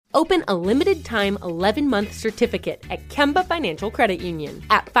Open a limited-time 11-month certificate at Kemba Financial Credit Union.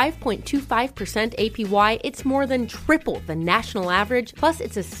 At 5.25% APY, it's more than triple the national average, plus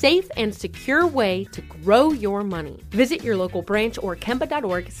it's a safe and secure way to grow your money. Visit your local branch or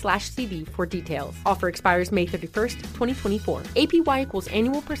kemba.org/CD for details. Offer expires May 31st, 2024. APY equals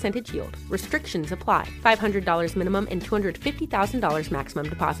annual percentage yield. Restrictions apply. $500 minimum and $250,000 maximum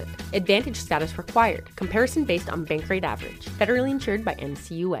deposit. Advantage status required. Comparison based on bank rate average. Federally insured by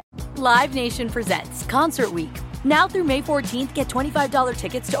NCUA. Live Nation presents Concert Week. Now through May 14th, get $25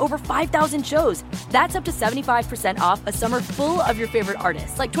 tickets to over 5,000 shows. That's up to 75% off a summer full of your favorite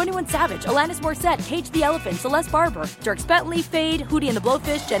artists like 21 Savage, Alanis Morissette, Cage the Elephant, Celeste Barber, Dierks Bentley, Fade, Hootie and the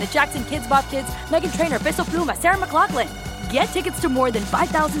Blowfish, Janet Jackson, Kidz Bop Kids, Meghan Trainor, Peso Pluma, Sarah McLachlan. Get tickets to more than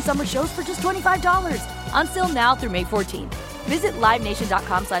 5,000 summer shows for just $25. Until now through May 14th. Visit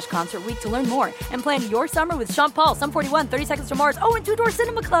LiveNation.com/concertweek to learn more and plan your summer with Sean Paul, Sum 41, 30 Seconds to Mars, and Two Door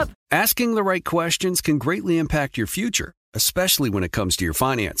Cinema Club. Asking the right questions can greatly impact your future, especially when it comes to your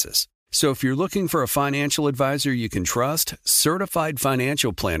finances. So if you're looking for a financial advisor you can trust, certified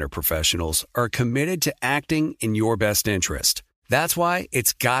financial planner professionals are committed to acting in your best interest. That's why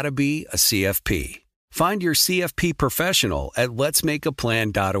it's got to be a CFP. Find your CFP professional at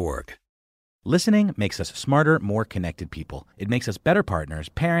letsmakeaplan.org. Listening makes us smarter, more connected people. It makes us better partners,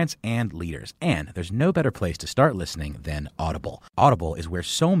 parents, and leaders. And there's no better place to start listening than Audible. Audible is where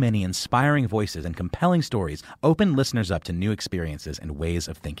so many inspiring voices and compelling stories open listeners up to new experiences and ways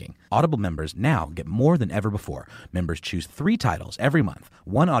of thinking. Audible members now get more than ever before. Members choose 3 titles every month,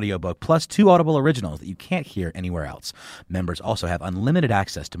 1 audiobook plus 2 Audible originals that you can't hear anywhere else. Members also have unlimited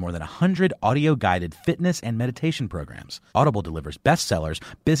access to more than 100 audio-guided fitness and meditation programs. Audible delivers bestsellers,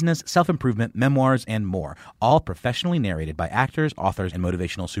 business, self-improvement, memoirs, and more, all professionally narrated by actors, authors, and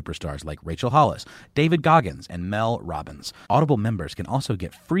motivational superstars like Rachel Hollis, David Goggins, and Mel Robbins. Audible members can also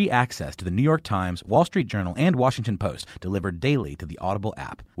get free access to the New York Times, Wall Street Journal, and Washington Post delivered daily to the Audible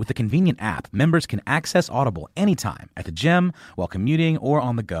app. With the convenient app, members can access Audible anytime, at the gym, while commuting, or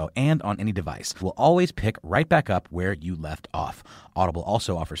on the go, and on any device. We'll always pick right back up where you left off. Audible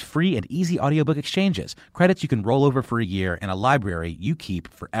also offers free and easy audiobook exchanges, credits you can roll over for a year, and a library you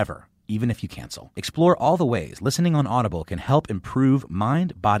keep forever, even if you cancel. Explore all the ways listening on Audible can help improve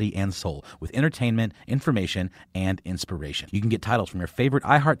mind, body, and soul with entertainment, information, and inspiration. You can get titles from your favorite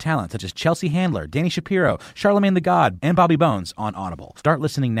iHeart talent such as Chelsea Handler, Danny Shapiro, Charlemagne the God, and Bobby Bones on Audible. Start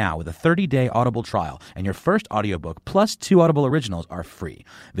listening now with a 30-day Audible trial, and your first audiobook plus 2 Audible originals are free.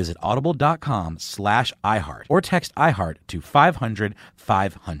 Visit audible.com/iHeart or text iHeart to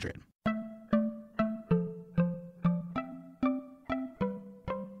 500-500.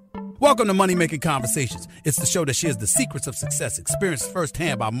 Welcome to Money Making Conversations. It's the show that shares the secrets of success, experienced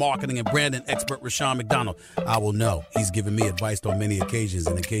firsthand by marketing and branding expert Rushion McDonald. I will know he's given me advice on many occasions,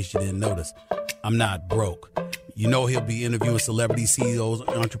 and in case you didn't notice, I'm not broke. You know he'll be interviewing celebrity CEOs,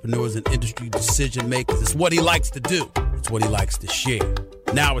 entrepreneurs, and industry decision makers. It's what he likes to do. It's what he likes to share.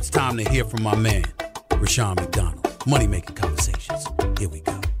 Now it's time to hear from my man, Rushion McDonald. Money Making Conversations. Here we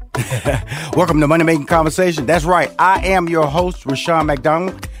go. Welcome to Money Making Conversation. That's right. I am your host, Rushion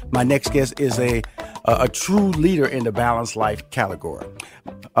McDonald. My next guest is a true leader in the balanced life category.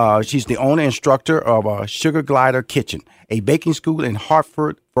 She's the owner and instructor of Sugar Glider Kitchen, a baking school in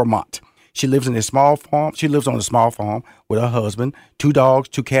Hartford, Vermont. She lives on a small farm with her husband, 2 dogs,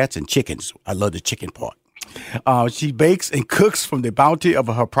 2 cats, and chickens. I love the chicken part. She bakes and cooks from the bounty of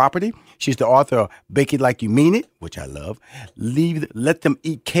her property. She's the author of Bake It Like You Mean It, which I love. Let Them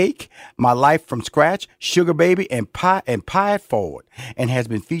Eat Cake, My Life from Scratch, Sugar Baby, and Pie It Forward, and has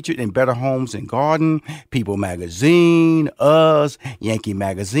been featured in Better Homes and Garden, People Magazine, Us, Yankee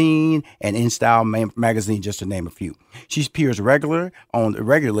Magazine, and In Style Magazine, just to name a few. She appears regularly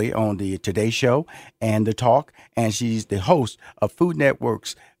on the Today Show and The Talk, and she's the host of Food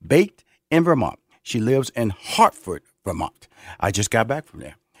Network's Baked in Vermont. She lives in Hartford, Vermont. I just got back from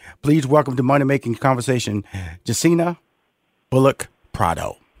there. Please welcome to Money Making Conversation, Jessina Bullock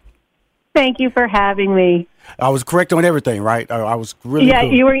Prado. Thank you for having me. I was correct on everything, right? I was really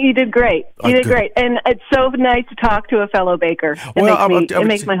good. You did great. You did great, and it's so nice to talk to a fellow baker. It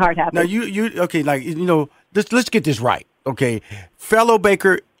makes my heart happy. Now let's get this right, okay? Fellow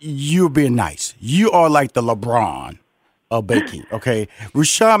baker, you're being nice. You are like the LeBron of baking, okay?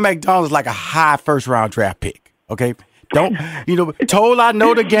 Rushion McDonald is like a high first-round draft pick, okay? Told I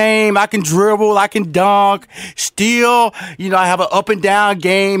know the game. I can dribble. I can dunk. Still, I have an up and down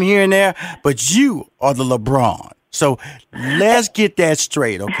game here and there. But you are the LeBron. So let's get that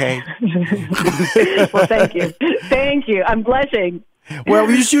straight, okay? Well, thank you. Thank you. I'm blushing. Well,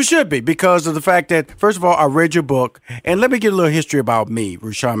 you should be, because of the fact that, first of all, I read your book, and let me get a little history about me,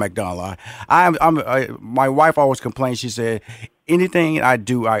 Rushion McDonald. My wife always complains. She said, anything I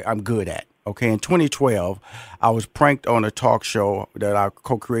do, I'm good at. Okay, in 2012, I was pranked on a talk show that I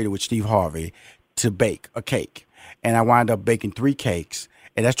co-created with Steve Harvey to bake a cake, and I wound up baking 3 cakes,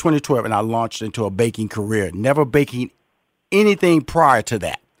 and that's 2012, and I launched into a baking career, never baking anything prior to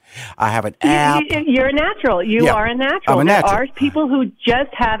that. I have an app. You're a natural. You are a natural. I'm a natural. There are people who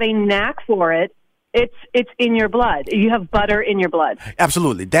just have a knack for it. It's in your blood. You have butter in your blood.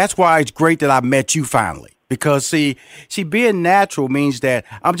 Absolutely. That's why it's great that I met you finally. Because, see, being natural means that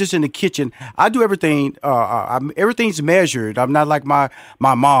I'm just in the kitchen. I do everything. Everything's measured. I'm not like my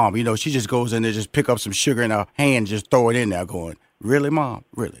mom. You know, she just goes in there, just pick up some sugar in her hand, and just throw it in there going, really, Mom?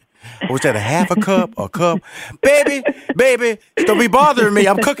 Really? Or was that a half a cup, a cup? Baby, don't be bothering me.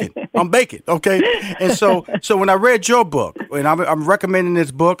 I'm cooking. I'm baking, okay? And so when I read your book, and I'm recommending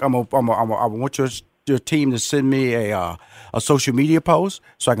this book, I want your team to send me a social media post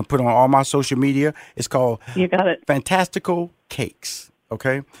so I can put it on all my social media. It's called You Got It. Fantastical Cakes,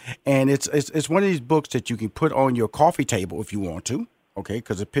 okay? And it's one of these books that you can put on your coffee table if you want to, okay?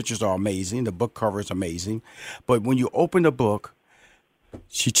 Because the pictures are amazing. The book cover is amazing. But when you open the book,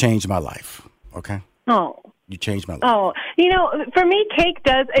 she changed my life, okay? Oh. You changed my life. Oh, for me, cake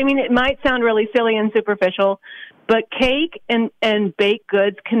does. I mean, it might sound really silly and superficial, but cake and baked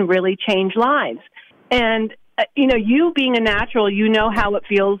goods can really change lives. And, you being a natural, you know how it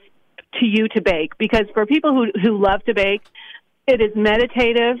feels to you to bake. Because for people who love to bake, it is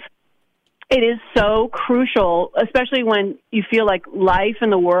meditative. It is so crucial, especially when you feel like life in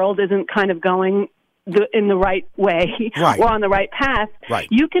the world isn't kind of going in the right way, right, or on the right path. Right.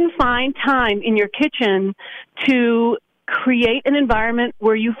 You can find time in your kitchen to create an environment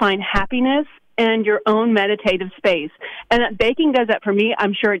where you find happiness and your own meditative space. And baking does that for me.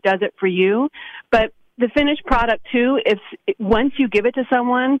 I'm sure it does it for you. But the finished product, too, once you give it to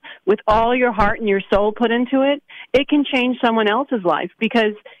someone with all your heart and your soul put into it, it can change someone else's life,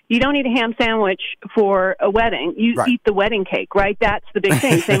 because you don't eat a ham sandwich for a wedding. You eat the wedding cake, right? That's the big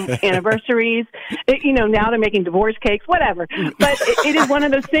thing. Same anniversaries. Now they're making divorce cakes, whatever. But it is one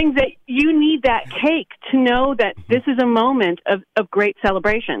of those things that you need that cake to know that this is a moment of great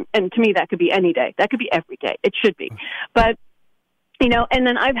celebration. And to me, that could be any day. That could be every day. It should be. But and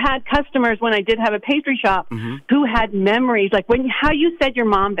then I've had customers when I did have a pastry shop who had memories, like how you said your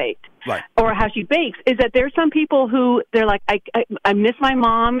mom baked, right, or how she bakes, is that there's some people who they're like, I miss my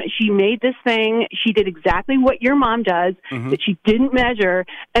mom. She made this thing. She did exactly what your mom does, that she didn't measure.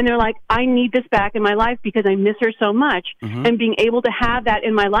 And they're like, I need this back in my life because I miss her so much. And being able to have that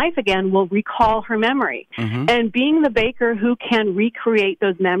in my life again will recall her memory. And being the baker who can recreate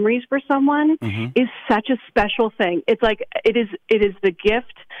those memories for someone is such a special thing. It's like, it is the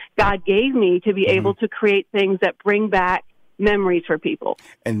gift God gave me to be able to create things that bring back memories for people.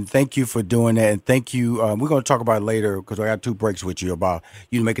 And thank you for doing that. And thank you. We're going to talk about it later, because I got 2 breaks with you about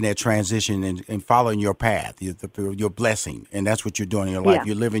you making that transition and following your path, your blessing. And that's what you're doing in your life. Yeah.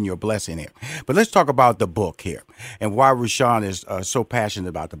 You're living your blessing here. But let's talk about the book here and why Rushion is so passionate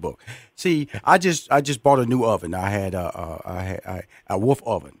about the book. See, I just bought a new oven. I had a Wolf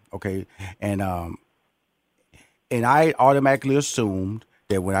oven. Okay. And I automatically assumed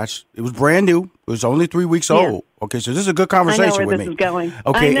that it was brand new. It was only 3 weeks old. Okay, so this is a good conversation with me. I know where this is going.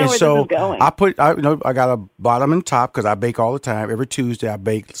 Okay, and so I got a bottom and top, because I bake all the time. Every Tuesday, I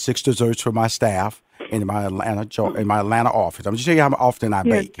bake 6 desserts for my staff in my Atlanta office. I'm just telling you how often I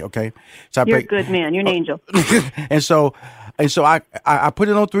bake. Okay, so you're a good man. You're an angel. And so I put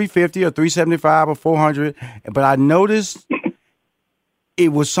it on 350 or 375 or 400, but I noticed it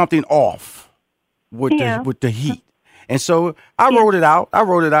was something off with the heat. And so I wrote it out,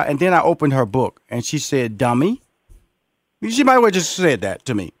 and then I opened her book, and she said, "Dummy." She might have just said that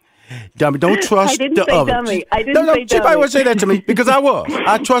to me. "Dummy, don't trust the oven." I didn't say dummy. She might have said that to me, because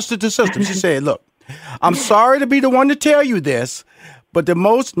I trusted the system. She said, "Look, I'm sorry to be the one to tell you this, but the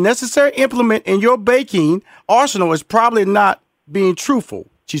most necessary implement in your baking arsenal is probably not being truthful."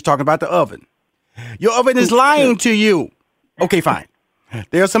 She's talking about the oven. "Your oven is lying to you." Okay, fine.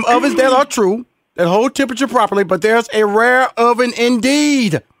 There are some ovens that are true, that hold temperature properly, but there's a rare oven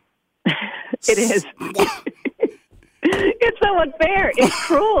indeed. It is. It's so unfair. It's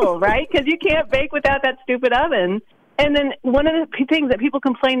cruel, right? Because you can't bake without that stupid oven. And then one of the things that people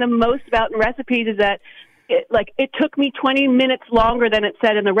complain the most about in recipes is that it took me 20 minutes longer than it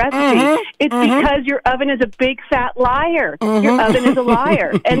said in the recipe. It's because your oven is a big fat liar. Your oven is a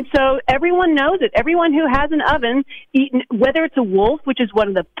liar. And so everyone knows it. Everyone who has an oven, whether it's a Wolf, which is one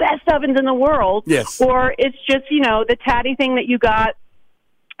of the best ovens in the world, yes, or it's just, the tatty thing that you got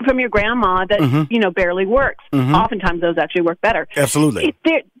from your grandma that, barely works. Oftentimes those actually work better. Absolutely.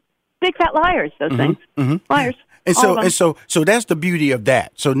 They're big fat liars, those things. Liars. And so that's the beauty of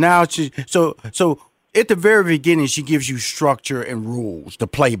that. So now so at the very beginning, she gives you structure and rules to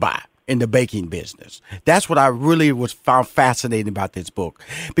play by in the baking business. That's what I really found fascinating about this book,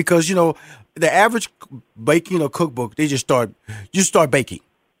 because the average baking or cookbook, they just start baking.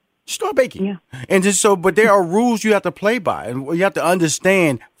 Start baking. Yeah. And but there are rules you have to play by, and you have to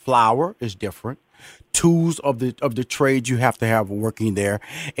understand flour is different. Tools of the trade you have to have working there.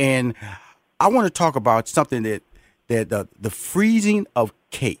 And I want to talk about something that the freezing of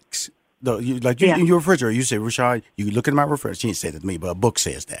cakes. In your refrigerator, you say, Rashawn, you look at my refrigerator. She didn't say that to me, but a book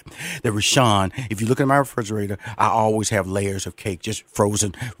says that. That Rashawn, if you look at my refrigerator, I always have layers of cake just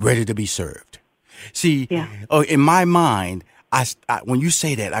frozen, ready to be served. See, in my mind, I when you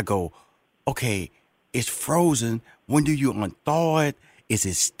say that, I go, okay, it's frozen. When do you unthaw it? Is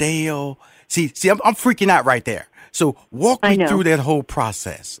it stale? See, I'm freaking out right there. So walk me through that whole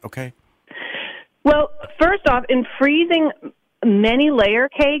process, okay? Well, first off, in freezing many layer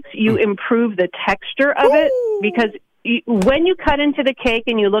cakes, you improve the texture of it, because when you cut into the cake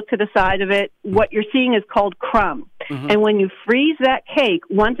and you look to the side of it, what you're seeing is called crumb. And when you freeze that cake,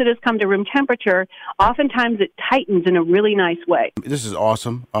 once it has come to room temperature, oftentimes it tightens in a really nice way. This is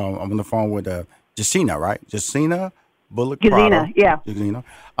awesome. I'm on the phone with Jacina, right? Jacina Bullock. Jacina, yeah. Jacina.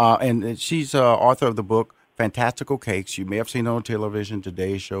 And she's author of the book Fantastical Cakes. You may have seen her on television,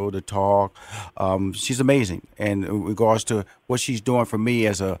 Today's Show, The Talk. She's amazing. And in regards to what she's doing for me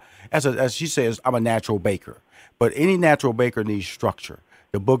as she says, I'm a natural baker. But any natural baker needs structure.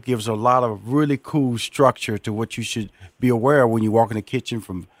 The book gives a lot of really cool structure to what you should be aware of when you walk in the kitchen,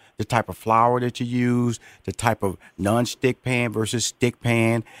 from the type of flour that you use, the type of non-stick pan versus stick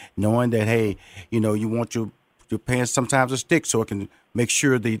pan, knowing that, hey, you want your pan sometimes to stick so it can make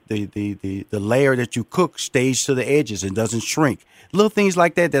sure the layer that you cook stays to the edges and doesn't shrink. Little things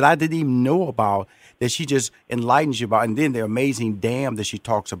like that I didn't even know about, that she just enlightens you about. And then the amazing dam that she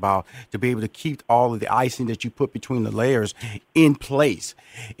talks about to be able to keep all of the icing that you put between the layers in place.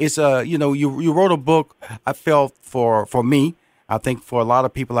 It's you wrote a book, I felt, for me. I think for a lot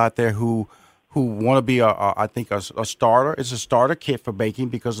of people out there who want to be a starter. It's a starter kit for baking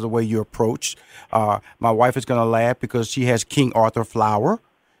because of the way you approach. My wife is going to laugh because she has King Arthur flour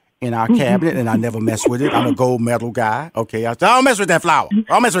in our cabinet, and I never mess with it. I'm a gold medal guy. Okay, I don't mess with that flour.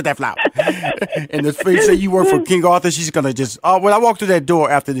 And the face say you work for King Arthur, she's going to just, when I walk through that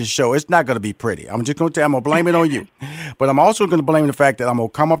door after this show, it's not going to be pretty. I'm just going to blame it on you. But I'm also going to blame the fact that I'm going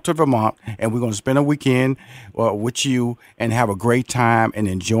to come up to Vermont, and we're going to spend a weekend with you and have a great time and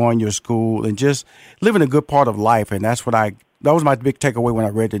enjoying your school and just living a good part of life. And that was my big takeaway when I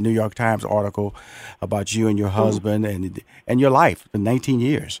read the New York Times article about you and your husband and your life, the 19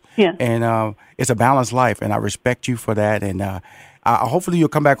 years. Yeah. And it's a balanced life, and I respect you for that. And hopefully you'll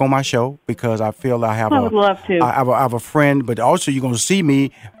come back on my show, because I feel I would love to. I have a friend, but also you're going to see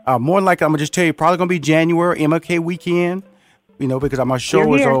me. More than likely, I'm going to just tell you, probably going to be January, MLK weekend. Because my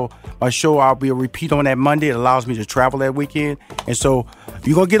show I'll be a repeat on that Monday. It allows me to travel that weekend. And so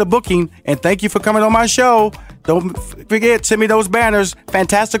you're going to get a booking. And thank you for coming on my show. Don't forget, send me those banners.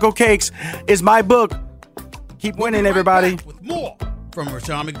 Fantastical Cakes is my book. Keep winning, everybody. With more from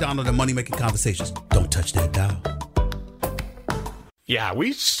Rashawn McDonald and Money Making Conversations. Don't touch that dial. Yeah,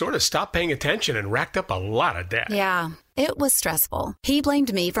 we sort of stopped paying attention and racked up a lot of debt. Yeah, it was stressful. He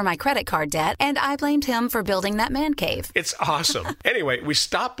blamed me for my credit card debt, and I blamed him for building that man cave. It's awesome. Anyway, we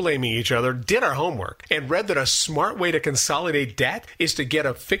stopped blaming each other, did our homework, and read that a smart way to consolidate debt is to get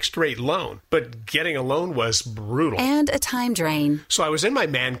a fixed-rate loan. But getting a loan was brutal. And a time drain. So I was in my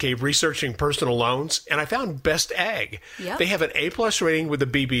man cave researching personal loans, and I found Best Egg. Yep. They have an A+ rating with the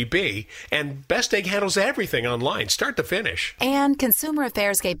BBB, and Best Egg handles everything online, start to finish. And Consumer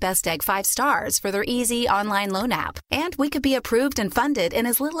Affairs gave Best Egg 5 stars for their easy online loan app. And we could be approved and funded in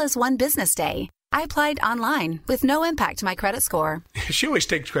as little as 1 business day. I applied online with no impact to my credit score. She always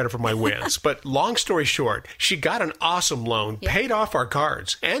takes credit for my wins, but long story short, she got an awesome loan, paid off our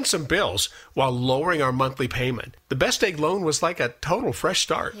cards and some bills while lowering our monthly payment. The Best Egg loan was like a total fresh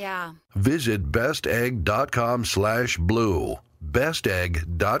start. Yeah. Visit bestegg.com/blue.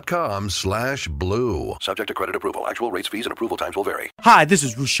 bestegg.com/blue. Subject to credit approval. Actual rates, fees, and approval times will vary. Hi, this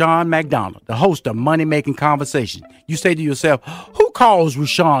is Rashawn McDonald, the host of Money Making Conversations. You say to yourself, who calls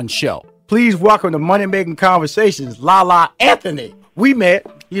Rashawn's show? Please welcome to Money Making Conversations, Lala Anthony. We met,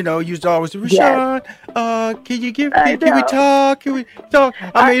 you used to always say, Rashawn, Can you give? Can we talk? Can we talk?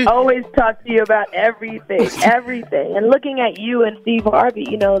 I always talk to you about everything, everything. And looking at you and Steve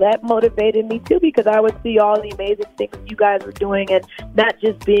Harvey, that motivated me too, because I would see all the amazing things you guys were doing, and not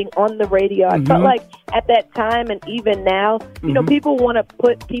just being on the radio. I felt like at that time, and even now, people want to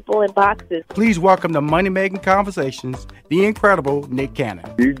put people in boxes. Please welcome to Money Making Conversations, the incredible Nick Cannon.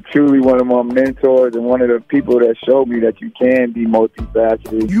 You're truly one of my mentors and one of the people that showed me that you can be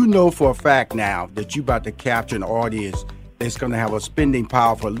multifaceted. You know for a fact now that you're about to capture an audience that's going to have a spending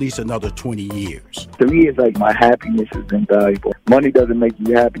power for at least another 20 years. To me, it's like my happiness is invaluable. Money doesn't make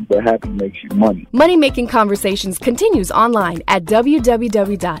you happy, but happy makes you money. Money Making Conversations continues online at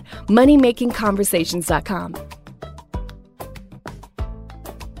www.moneymakingconversations.com.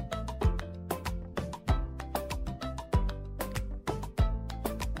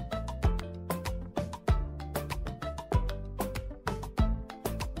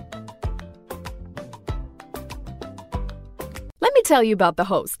 Let me tell you about the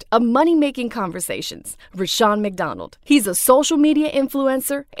host of Money Making Conversations, Rushion McDonald. He's a social media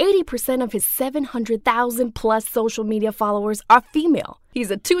influencer. 80% of his 700,000 plus social media followers are female. He's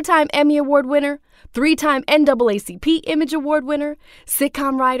a 2-time Emmy Award winner, 3-time NAACP Image Award winner,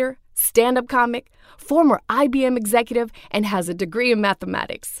 sitcom writer, stand-up comic, former IBM executive, and has a degree in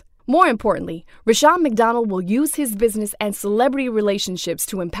mathematics. More importantly, Rushion McDonald will use his business and celebrity relationships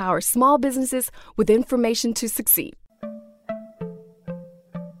to empower small businesses with information to succeed.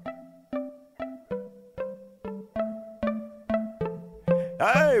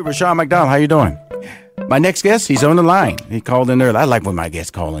 Hey, Rushion McDonald, how you doing? My next guest, he's on the line. He called in early. I like when my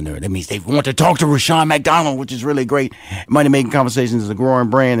guests call in early. That means they want to talk to Rushion McDonald, which is really great. Money Making Conversations is a growing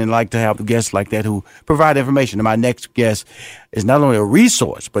brand, and like to have guests like that who provide information. And my next guest is not only a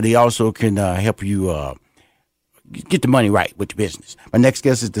resource, but he also can help you get the money right with your business. My next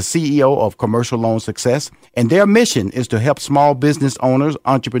guest is the CEO of Commercial Loan Success, and their mission is to help small business owners,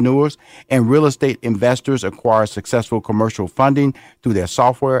 entrepreneurs, and real estate investors acquire successful commercial funding through their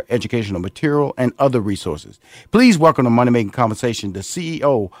software, educational material, and other resources. Please welcome to Money Making Conversation the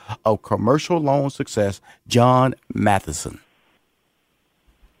CEO of Commercial Loan Success, John Matheson.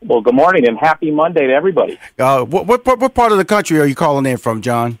 Well, good morning and happy Monday to everybody. What part of the country are you calling in from,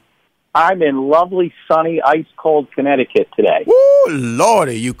 John? I'm in lovely, sunny, ice-cold Connecticut today. Woo,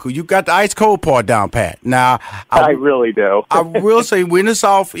 Lordy, you got the ice-cold part down pat. Now, I really do. I will say we're in the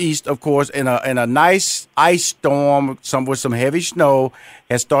southeast, of course, and a nice ice storm, with some heavy snow,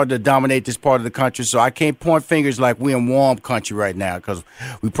 has started to dominate this part of the country. So I can't point fingers like we're in warm country right now, because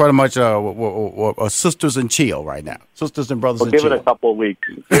we pretty much are sisters and chill right now. Sisters and brothers and chill. Give it a couple of weeks.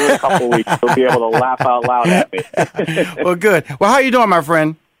 You'll be able to laugh out loud at me. Well, good. Well, how you doing, my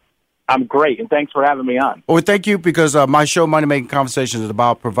friend? I'm great, and thanks for having me on. Well, thank you, because my show, Money Making Conversations, is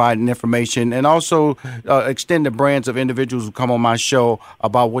about providing information and also extending brands of individuals who come on my show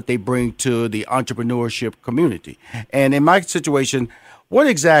about what they bring to the entrepreneurship community. And in my situation, what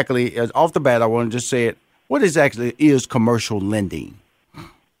exactly, off the bat, I want to just say it, what exactly is commercial lending?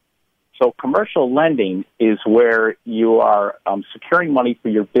 So commercial lending is where you are securing money for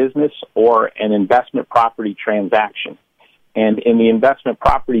your business or an investment property transaction. And in the investment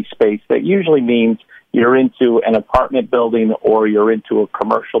property space, that usually means you're into an apartment building or you're into a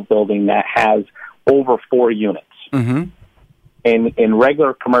commercial building that has over 4 units. Mm-hmm. In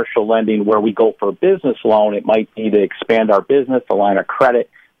regular commercial lending, where we go for a business loan, it might be to expand our business, a line of credit,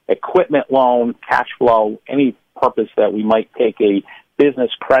 equipment loan, cash flow, any purpose that we might take a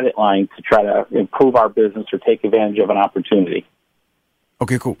business credit line to try to improve our business or take advantage of an opportunity.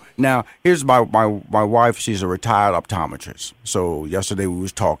 Okay, cool. Now, here's my wife. She's a retired optometrist. So yesterday we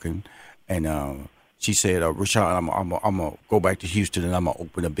was talking, and she said, Rushion, I'm going to go back to Houston, and I'm going to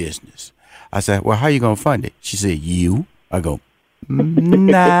open a business. I said, well, how you going to fund it? She said, you? I go,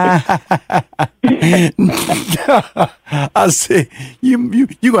 nah. I said,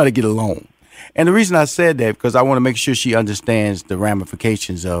 you got to get a loan. And the reason I said that, because I want to make sure she understands the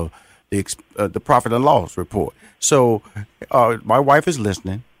ramifications of the profit and loss report. So my wife is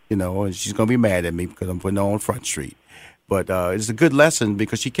listening, and she's going to be mad at me because I'm putting her on Front Street. But it's a good lesson,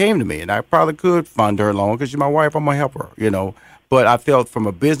 because she came to me, and I probably could fund her loan because she's my wife. I'm going to help her, But I felt from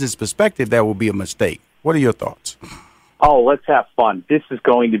a business perspective that would be a mistake. What are your thoughts? Oh, let's have fun. This is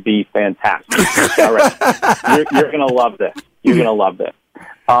going to be fantastic. All right. You're going to love this. You're going to love this.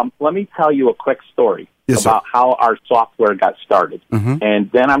 Let me tell you a quick story about how our software got started. Mm-hmm.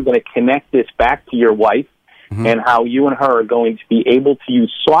 And then I'm going to connect this back to your wife and how you and her are going to be able to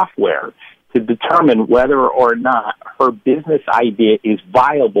use software to determine whether or not her business idea is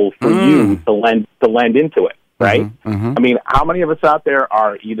viable for you to lend into it, right? Mm-hmm. I mean, how many of us out there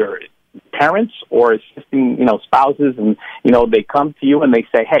are either parents or assisting, spouses, and, they come to you and they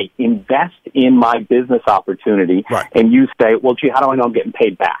say, hey, invest in my business opportunity. Right. And you say, well, gee, how do I know I'm getting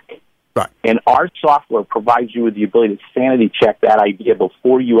paid back? Right. And our software provides you with the ability to sanity check that idea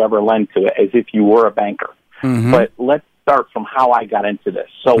before you ever lend to it, as if you were a banker. Mm-hmm. But let's start from how I got into this.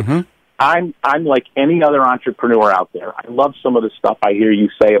 So I'm like any other entrepreneur out there. I love some of the stuff I hear you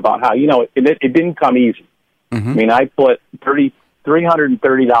say about how, it didn't come easy. I mean, I put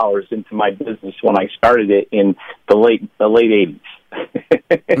 $330 into my business when I started it in the late 80s.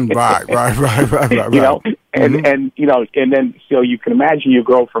 Right. And then you can imagine you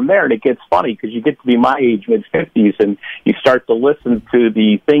grow from there, and it gets funny because you get to be my age, mid-50s, and you start to listen to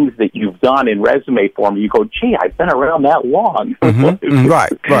the things that you've done in resume form. You go, gee, I've been around that long.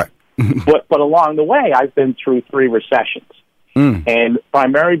 Right. But along the way, I've been through 3 recessions. And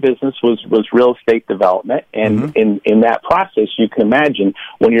primary business was real estate development. And in that process, you can imagine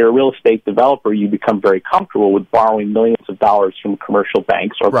when you're a real estate developer, you become very comfortable with borrowing millions of dollars from commercial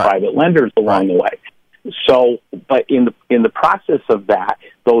banks or private lenders along the way. So, but in the process of that,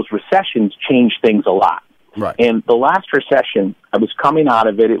 those recessions changed things a lot. Right. And the last recession, I was coming out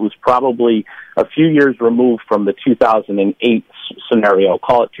of it. It was probably a few years removed from the 2008 scenario,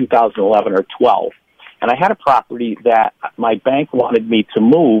 call it 2011 or 12. And I had a property that my bank wanted me to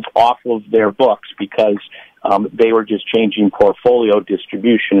move off of their books because they were just changing portfolio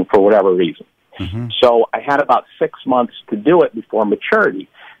distribution for whatever reason. So I had about 6 months to do it before maturity.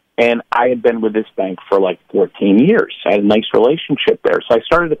 And I had been with this bank for like 14 years. I had a nice relationship there. So I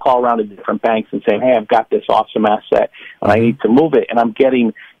started to call around to different banks and say, hey, I've got this awesome asset, and I need to move it. And I'm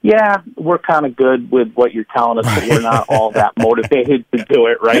getting, we're kind of good with what you're telling us, but we're not all that motivated to do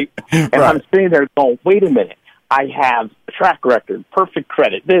it, right? And I'm sitting there going, wait a minute. I have a track record, perfect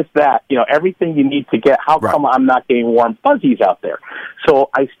credit, this, that, everything you need to get. How come I'm not getting warm fuzzies out there? So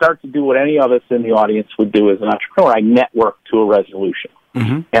I start to do what any of us in the audience would do as an entrepreneur. I network to a resolution.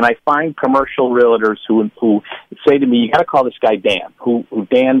 And I find commercial realtors who say to me, you got to call this guy Dan, who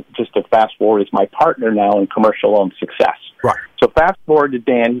Dan, just to fast forward, is my partner now in commercial loan success. Right. So fast forward to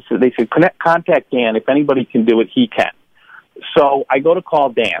Dan. They said, contact Dan. If anybody can do it, he can. So I go to call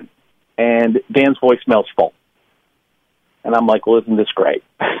Dan, and Dan's voicemail's full. And I'm like, well, isn't this great?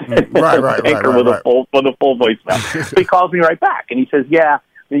 Right. With a full voicemail. So he calls me right back, and he says, yeah.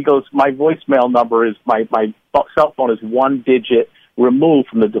 And he goes, my voicemail number is, my cell phone is 1 digit removed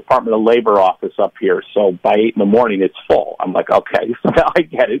from the Department of Labor office up here. So by 8 in the morning, it's full. I'm like, okay, so now I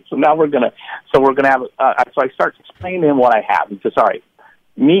get it. So now we're going to have, so I start explaining to him what I have. He says, all right,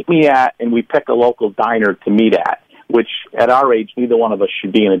 meet me at, and we pick a local diner to meet at, which at our age, neither one of us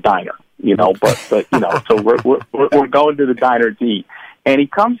should be in a diner, but so we're going to the diner to eat. And he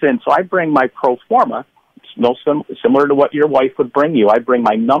comes in, so I bring my pro forma, similar to what your wife would bring you. I bring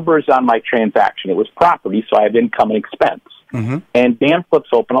my numbers on my transaction. It was property, so I have income and expense. And Dan flips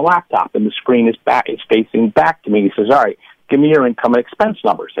open a laptop, and the screen is facing back to me. He says, all right, give me your income and expense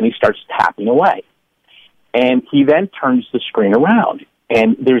numbers. And he starts tapping away. And he then turns the screen around,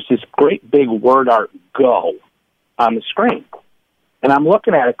 and there's this great big word art go on the screen. And I'm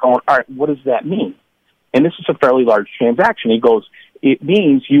looking at it going, all right, what does that mean? And this is a fairly large transaction. He goes, it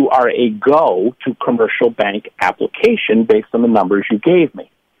means you are a go to commercial bank application based on the numbers you gave me.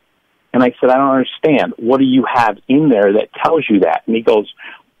 And I said, I don't understand. What do you have in there that tells you that? And he goes,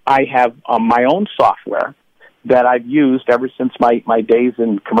 I have my own software that I've used ever since my days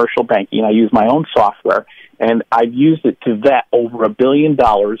in commercial banking. I use my own software, and I've used it to vet over $1 billion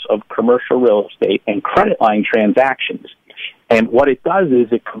of commercial real estate and credit line transactions. And what it does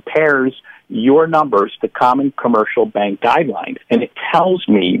is it compares your numbers to common commercial bank guidelines, and it tells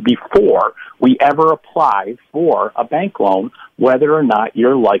me before we ever apply for a bank loan whether or not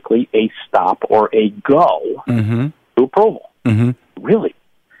you're likely a stop or a go to approval. Really.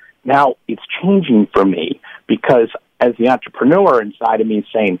 Now, it's changing for me because as the entrepreneur inside of me is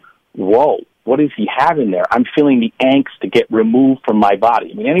saying, whoa, what does he have in there? I'm feeling the angst to get removed from my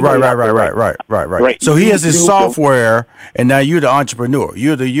body. I mean, anybody right. So he has his software, and now you're the entrepreneur.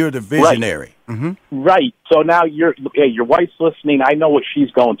 You're the visionary. Right. So now your wife's listening. I know what she's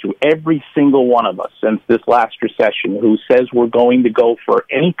going through. Every single one of us since this last recession who says we're going to go for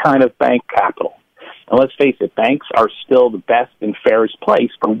any kind of bank capital. And let's face it, banks are still the best and fairest place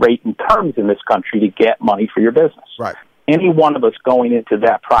for rate and terms in this country to get money for your business. Right. Any one of us going into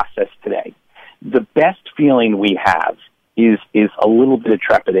that process today, the best feeling we have is a little bit of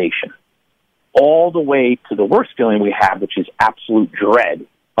trepidation, all the way to the worst feeling we have, which is absolute dread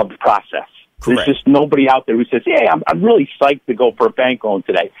of the process. Correct. There's just nobody out there who says, hey, I'm really psyched to go for a bank loan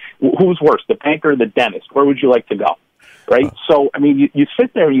today. Who's worse, the banker or the dentist? Where would you like to go? right? So, I mean, you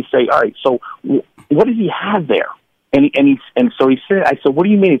sit there and you say, all right, so what does he have there? So he said, I said, what do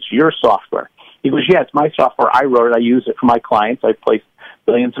you mean it's your software? He goes, yeah, it's my software. I wrote it. I use it for my clients. I placed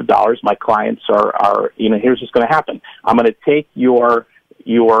billions of dollars. My clients are here's what's going to happen. I'm going to take your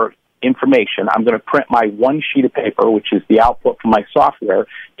information. I'm going to print my one sheet of paper, which is the output from my software,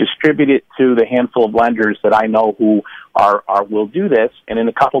 distribute it to the handful of lenders that I know who will do this, and in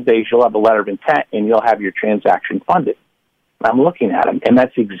a couple of days you'll have a letter of intent and you'll have your transaction funded. I'm looking at him, and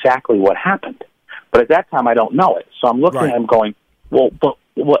that's exactly what happened. But at that time, I don't know it. So I'm looking at him going, well, but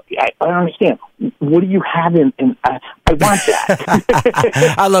what? I don't understand. What do you have in I want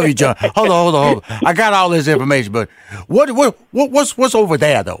that. I love you, John. Hold on. I got all this information, but what's over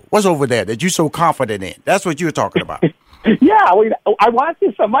there, though? What's over there that you're so confident in? That's what you're talking about. Yeah, I want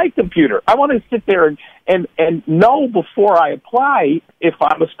this on my computer. I want to sit there and know before I apply if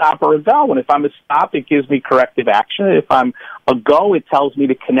I'm a stop or a go. And if I'm a stop, it gives me corrective action. If I'm a go, it tells me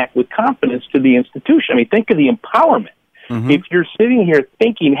to connect with confidence to the institution. I mean, think of the empowerment. Mm-hmm. If you're sitting here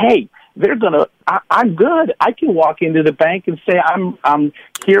thinking, hey, I'm good. I can walk into the bank and say, I'm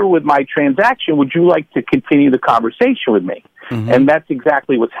here with my transaction. Would you like to continue the conversation with me? Mm-hmm. And that's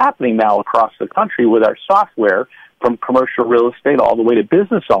exactly what's happening now across the country with our software, from commercial real estate all the way to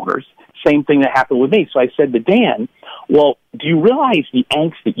business owners. Same thing that happened with me. So I said to Dan, well, do you realize the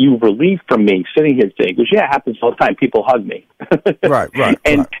angst that you've relieved from me sitting here today? Because, yeah, it happens all the time. People hug me. Right.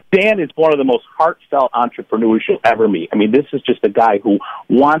 And Dan is one of the most heartfelt entrepreneurs you'll ever meet. I mean, this is just a guy who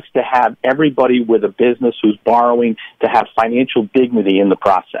wants to have everybody with a business who's borrowing to have financial dignity in the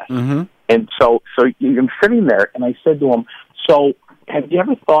process. Mm-hmm. And so I'm sitting there, and I said to him, so have you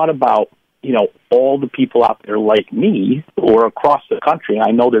ever thought about, all the people out there like me or across the country,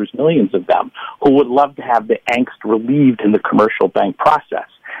 I know there's millions of them, who would love to have the angst relieved in the commercial bank process.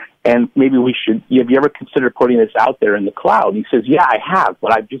 And maybe have you ever considered putting this out there in the cloud? And he says, yeah, I have,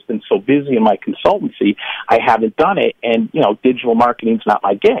 but I've just been so busy in my consultancy, I haven't done it. And, digital marketing's not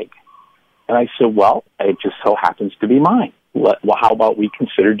my gig. And I said, well, it just so happens to be mine. Well, how about we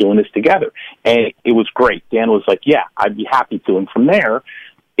consider doing this together? And it was great. Dan was like, yeah, I'd be happy to. And from there,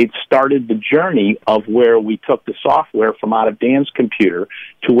 it started the journey of where we took the software from out of Dan's computer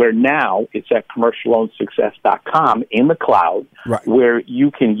to where now it's at commercialloansuccess.com in the cloud, right, where you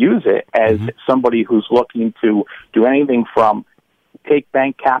can use it as somebody who's looking to do anything from take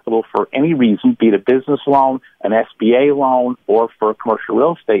bank capital for any reason, be it a business loan, an SBA loan, or for a commercial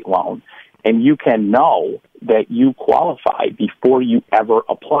real estate loan, and you can know that you qualify before you ever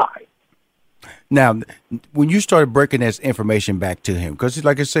apply. Now, when you started breaking this information back to him, because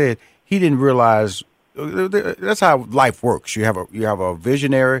like I said, he didn't realize that's how life works. You have a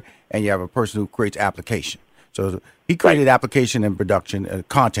visionary and you have a person who creates application. So he created application and production,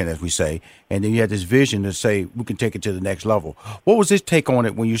 content, as we say, and then you had this vision to say we can take it to the next level. What was his take on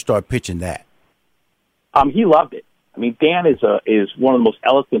it when you started pitching that? He loved it. I mean, Dan is one of the most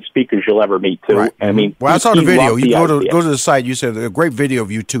eloquent speakers you'll ever meet, too. Right. I mean, I saw the video. You go to the site. You said a great video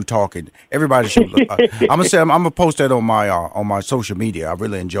of you two talking. Everybody should look. I'm gonna post that on my social media. I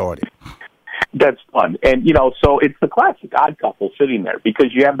really enjoyed it. That's fun, and so it's the classic odd couple sitting there because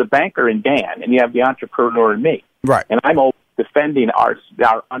you have the banker and Dan, and you have the entrepreneur and me. Right. And I'm defending our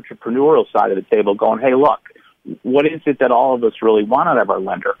entrepreneurial side of the table, going, hey, look, what is it that all of us really want out of our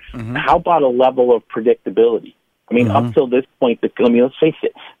lender? Mm-hmm. How about a level of predictability? I mean, up till this point, let's face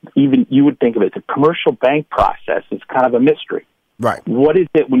it, even you would think of it, the commercial bank process is kind of a mystery. Right. What is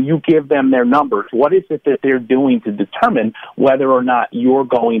it when you give them their numbers? What is it that they're doing to determine whether or not you're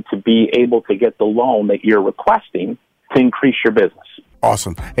going to be able to get the loan that you're requesting to increase your business?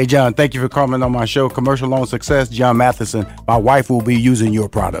 Awesome. Hey, John, thank you for coming on my show, Commercial Loan Success. John Matheson, my wife will be using your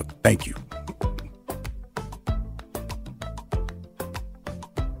product. Thank you.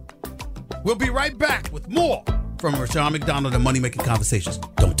 We'll be right back with more from Rushion McDonald and Money Making Conversations.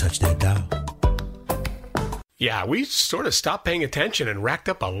 Don't touch that dial. Yeah, we sort of stopped paying attention and racked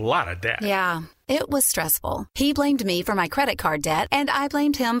up a lot of debt. Yeah, it was stressful. He blamed me for my credit card debt, and I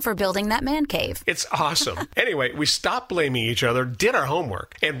blamed him for building that man cave. It's awesome. Anyway, we stopped blaming each other, did our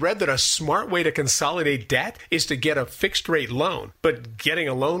homework, and read that a smart way to consolidate debt is to get a fixed-rate loan. But getting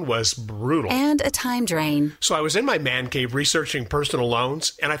a loan was brutal. And a time drain. So I was in my man cave researching personal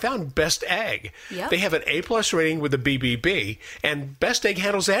loans, and I found Best Egg. Yep. They have an A+ rating with the BBB, and Best Egg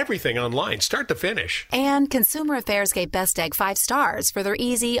handles everything online, start to finish. And Consumer Affairs gave Best Egg 5 stars for their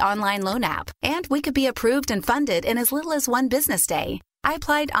easy online loan app. And we could be approved and funded in as little as one business day. I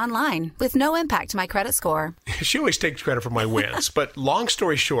applied online with no impact to my credit score. She always takes credit for my wins, but long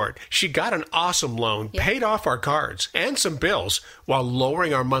story short, she got an awesome loan, paid off our cards and some bills while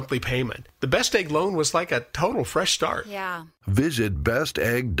lowering our monthly payment. The Best Egg loan was like a total fresh start. Yeah. Visit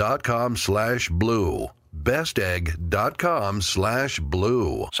bestegg.com/blue.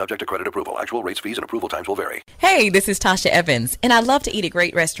 bestegg.com/blue. Subject to credit approval. Actual rates, fees, and approval times will vary. Hey, this is Tasha Evans, and I love to eat at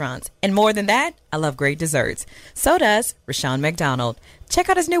great restaurants. And more than that, I love great desserts. So does Rushion McDonald. Check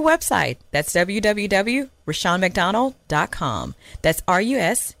out his new website. That's www.RushionMcDonald.com. That's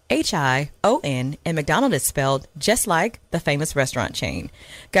RUSHION, and McDonald is spelled just like the famous restaurant chain.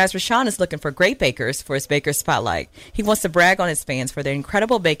 Guys, Rushion is looking for great bakers for his Baker Spotlight. He wants to brag on his fans for their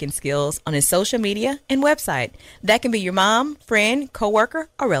incredible baking skills on his social media and website. That can be your mom, friend, coworker,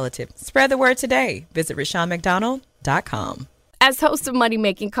 or relative. Spread the word today. Visit RushionMcDonald.com. As host of Money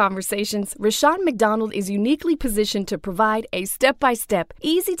Making Conversations, Rushion McDonald is uniquely positioned to provide a step-by-step,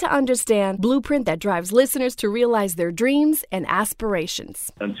 easy-to-understand blueprint that drives listeners to realize their dreams and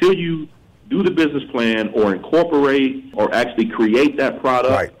aspirations. Until you do the business plan or incorporate or actually create that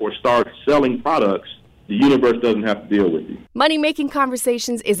product or start selling products, the universe doesn't have to deal with you. Money Making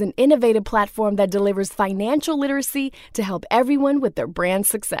Conversations is an innovative platform that delivers financial literacy to help everyone with their brand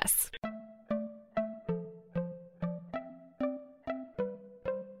success.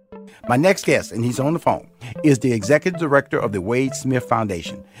 My next guest, and he's on the phone, is the executive director of the Wade Smith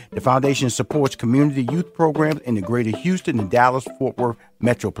Foundation. The foundation supports community youth programs in the greater Houston and Dallas-Fort Worth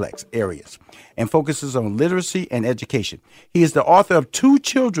Metroplex areas and focuses on literacy and education. He is the author of 2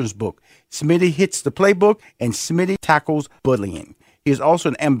 children's books, Smitty Hits the Playbook and Smitty Tackles Bullying. He is also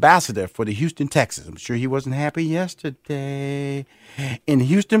an ambassador for the Houston Texans. I'm sure he wasn't happy yesterday. In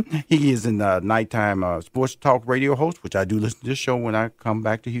Houston, he is a nighttime sports talk radio host, which I do listen to this show when I come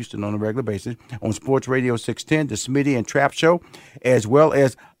back to Houston on a regular basis, on Sports Radio 610, the Smitty and Trap Show, as well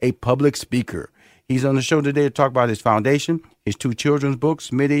as a public speaker. He's on the show today to talk about his foundation, his 2 children's books,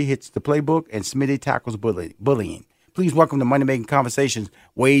 Smitty Hits the Playbook and Smitty Tackles Bullying. Please welcome to Money Making Conversations,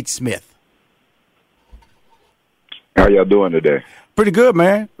 Wade Smith. How y'all doing today? Pretty good,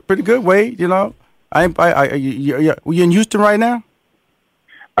 man. Pretty good, Wade. You know, you in Houston right now?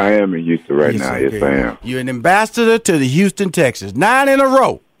 I am in Houston right now. Okay. Yes, I am. You're an ambassador to the Houston Texans. 9 in a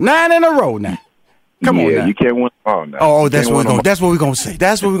row. 9 in a row now. Come on now. You can't win them all now. Oh, that's what we're going to say.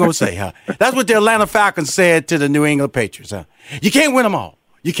 That's what we're going to say, huh? That's what the Atlanta Falcons said to the New England Patriots, huh? You can't win them all.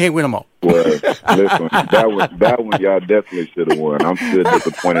 You can't win them all. Well, listen, that one y'all definitely should have won. I'm still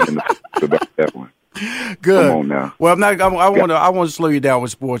disappointed about that one. Good. Come on now. Well, I want to slow you down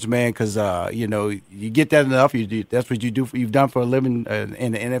with sports, man, because you know, you get that enough. That's what you do. You've done for a living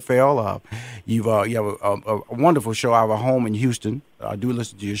in the NFL. You have a wonderful show. I have a home in Houston. I do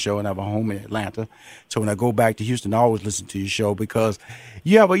listen to your show, and I have a home in Atlanta. So when I go back to Houston, I always listen to your show because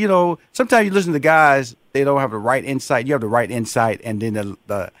you have sometimes you listen to guys, they don't have the right insight. You have the right insight, and then and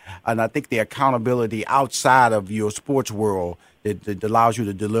I think the accountability outside of your sports world that allows you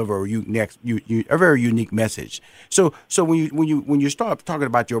to deliver a very unique message. So when you start talking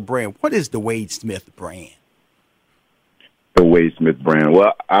about your brand, what is the Wade Smith brand? The Wade Smith brand.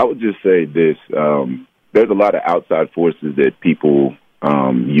 Well, I would just say this: there's a lot of outside forces that people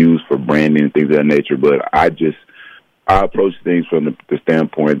use for branding and things of that nature, but I approach things from the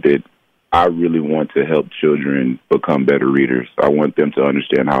standpoint that I really want to help children become better readers. I want them to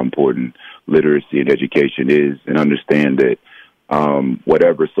understand how important literacy and education is, and understand that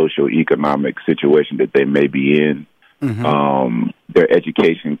whatever socioeconomic situation that they may be in, their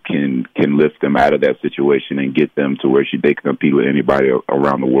education can lift them out of that situation and get them to where they can compete with anybody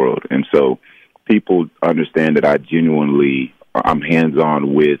around the world. And so people understand that I'm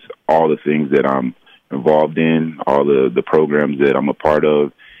hands-on with all the things that I'm involved in, all the programs that I'm a part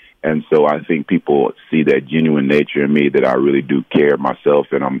of. And so I think people see that genuine nature in me, that I really do care myself.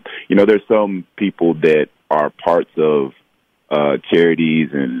 And there's some people that are parts of charities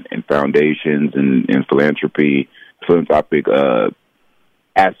and foundations and philanthropic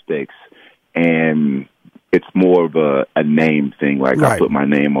aspects, and it's more of a name thing. Like right. I put my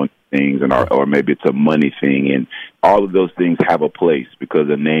name on things, or maybe it's a money thing, and all of those things have a place because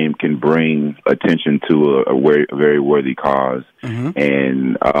a name can bring attention to a very worthy cause,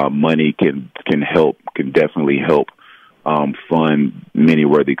 and money can definitely help fund many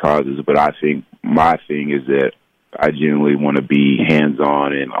worthy causes. But I think my thing is that I genuinely want to be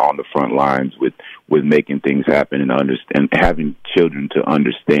hands-on and on the front lines with making things happen and having children to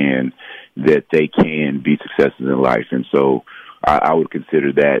understand that they can be successes in life. And so I would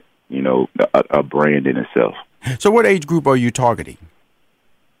consider that, a brand in itself. So what age group are you targeting?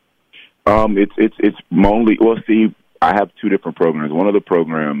 It's mainly, I have two different programs. One of the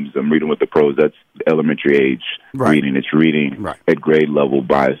programs, I'm Reading with the Pros, that's elementary age reading. It's reading at grade level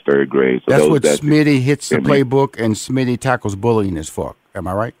by third grade. So that's what Smitty Hits the Playbook and Smitty Tackles Bullying is for. Am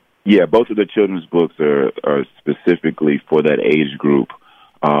I right? Yeah, both of the children's books are specifically for that age group,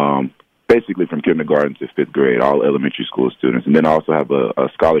 basically from kindergarten to fifth grade, all elementary school students. And then I also have a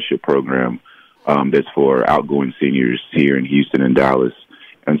scholarship program that's for outgoing seniors here in Houston and Dallas.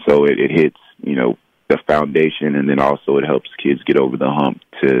 And so it hits, the foundation, and then also it helps kids get over the hump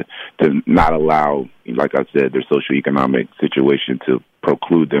to not allow, like I said, their socioeconomic situation to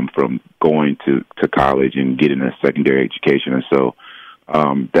preclude them from going to college and getting a secondary education. And so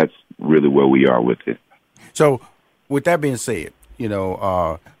that's really where we are with it. So with that being said,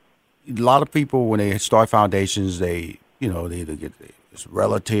 a lot of people, when they start foundations, they either get this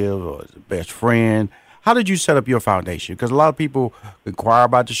relative or a best friend. How did you set up your foundation? Because a lot of people inquire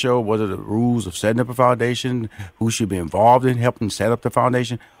about the show. What are the rules of setting up a foundation? Who should be involved in helping set up the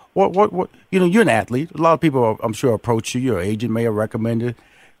foundation? What? You're an athlete. A lot of people, I'm sure, approach you. Your agent may have recommended.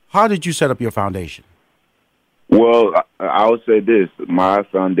 How did you set up your foundation? Well, I would say this. My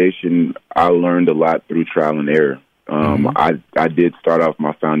foundation, I learned a lot through trial and error. I did start off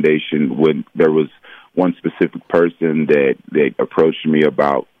my foundation when there was one specific person that approached me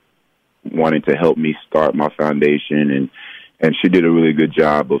about wanting to help me start my foundation, and she did a really good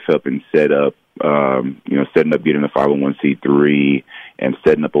job of helping setting up getting a 501c3 and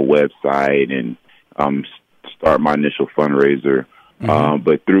setting up a website and start my initial fundraiser.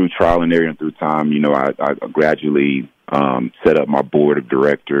 But through trial and error and through time, I gradually set up my board of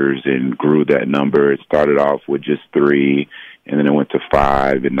directors and grew that number. It started off with just 3, and then it went to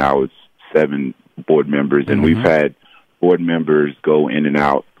 5, and now it's 7 board members. And we've had board members go in and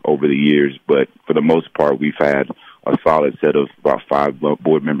out over the years, but for the most part, we've had a solid set of about 5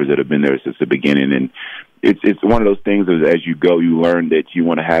 board members that have been there since the beginning. And it's one of those things as you go, you learn that you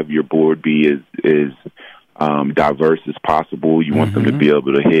want to have your board be as diverse as possible. You want them to be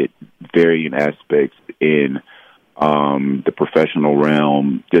able to hit varying aspects in the professional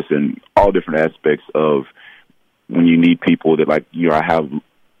realm, just in all different aspects of when you need people that, I have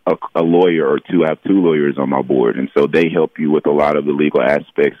a lawyer or two. I have 2 lawyers on my board, and so they help you with a lot of the legal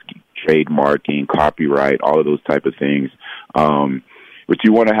aspects, trademarking, copyright, all of those type of things. But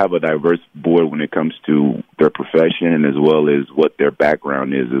you want to have a diverse board when it comes to their profession as well as what their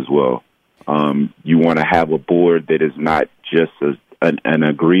background is as well. You want to have a board that is not just an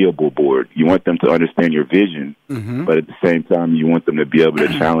agreeable board. You want them to understand your vision, but at the same time, you want them to be able to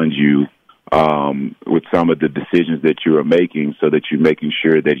challenge you with some of the decisions that you are making, so that you're making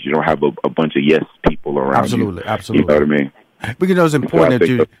sure that you don't have a bunch of yes people around you. Absolutely. You know what I mean? Because it's important that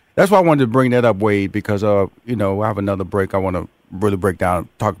you. That's why I wanted to bring that up, Wade, because I have another break. I want to really break down,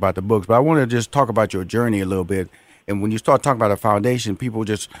 talk about the books, but I want to just talk about your journey a little bit. And when you start talking about a foundation, people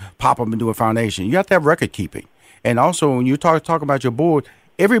just pop up and do a foundation. You have to have record keeping, and also when you talk about your board,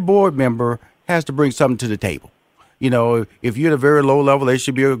 every board member has to bring something to the table. If you're at a very low level, they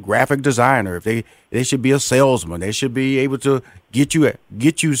should be a graphic designer. If they should be a salesman. They should be able to get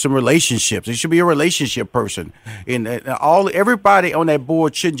you some relationships. They should be a relationship person. And everybody on that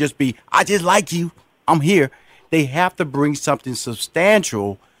board shouldn't just be, I just like you, I'm here. They have to bring something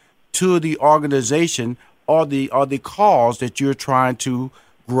substantial to the organization or the cause that you're trying to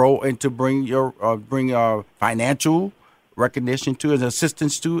grow and to bring financial recognition to, and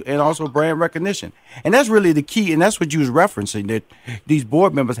assistance to, and also brand recognition. And that's really the key, and that's what you was referencing, that these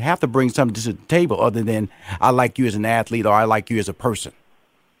board members have to bring something to the table other than I like you as an athlete or I like you as a person.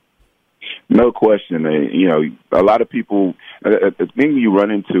 No question. A lot of people, the thing you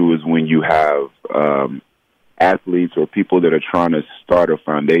run into is when you have athletes or people that are trying to start a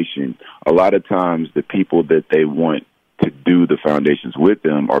foundation, a lot of times the people that they want to do the foundations with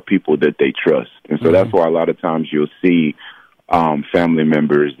them are people that they trust. And so that's why a lot of times you'll see family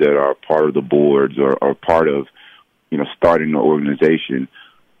members that are part of the boards or part of, starting the organization.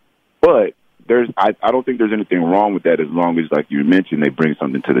 But I don't think there's anything wrong with that as long as, like you mentioned, they bring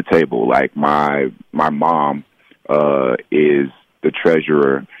something to the table. Like my mom is the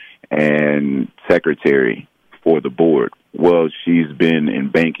treasurer and secretary for the board. Well, she's been in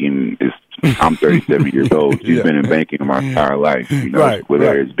banking. I'm 37 years old. She's been in banking my entire life.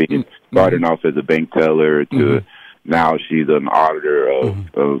 Whether it's being starting off as a bank teller to now she's an auditor of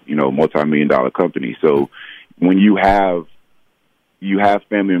multi-million-dollar company. So when you have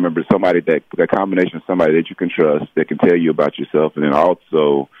family members, somebody that combination of somebody that you can trust, that can tell you about yourself, and then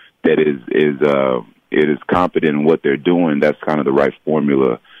also that is competent in what they're doing, that's kind of the right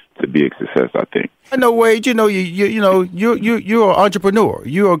formula to be a success, I think. No, Wade, you're an entrepreneur.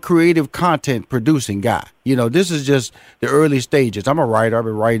 You're a creative content producing guy. This is just the early stages. I'm a writer. I've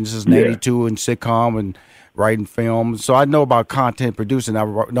been writing since '92 in sitcom and writing film. So I know about content producing. I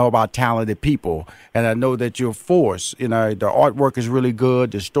know about talented people, and I know that you're a force. The artwork is really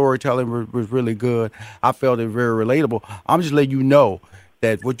good. The storytelling was really good. I felt it very relatable. I'm just letting you know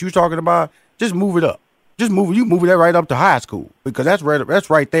that what you're talking about, just move it up. Just move that right up to high school, because that's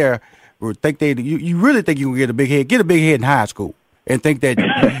right there. You really think you can get a big head? Get a big head in high school, and think that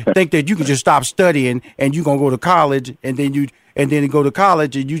you can just stop studying and you're gonna go to college, and then you go to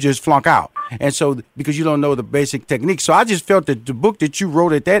college and you just flunk out. And so because you don't know the basic techniques. So I just felt that the book that you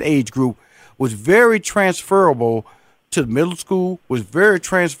wrote at that age group was very transferable to middle school, was very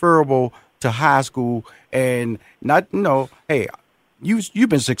transferable to high school, and not hey, you've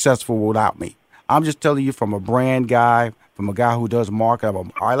been successful without me. I'm just telling you from a brand guy, from a guy who does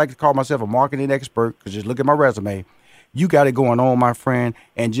marketing. I like to call myself a marketing expert because just look at my resume. You got it going on, my friend,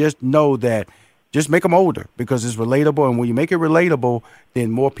 and just know that just make them older because it's relatable. And when you make it relatable,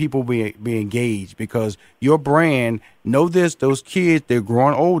 then more people be engaged because your brand, know this, those kids, they're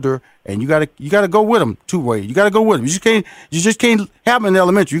growing older, and you gotta go with them two ways. You gotta go with them. You just can't have them in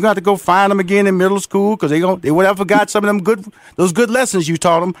elementary. You got to go find them again in middle school because they would have forgot some of them those good lessons you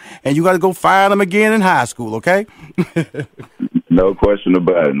taught them, and you got to go find them again in high school. Okay. No question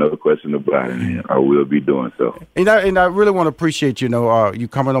about it. No question about it. I will be doing so. And I really want to appreciate you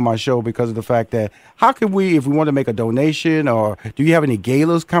coming on my show because of the fact that how can we, if we want to make a donation, or do you have any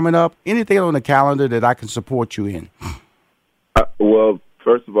galas coming up? Anything on the calendar that I can support you in? Well,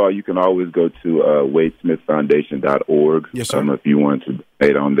 first of all, you can always go to wadesmithfoundation.org. Yes, sir. If you want to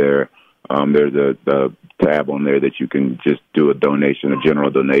donate on there, there's a tab on there that you can just do a donation, a general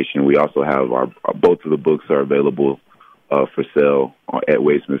donation. We also have both of the books are available for sale at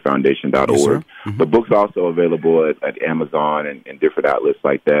wadesmithfoundation.org. Yes, mm-hmm. The book's also available at Amazon and different outlets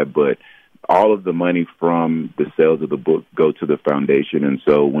like that, but all of the money from the sales of the book go to the foundation, and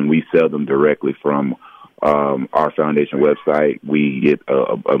so when we sell them directly from our foundation website, we get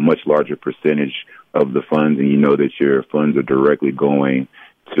a much larger percentage of the funds, and you know that your funds are directly going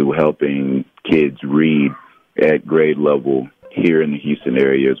to helping kids read at grade level here in the Houston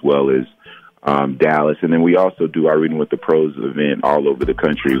area as well as Dallas. And then we also do our Reading with the Pros event all over the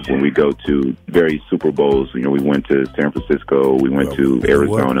country when we go to various Super Bowls. We went to San Francisco, we went to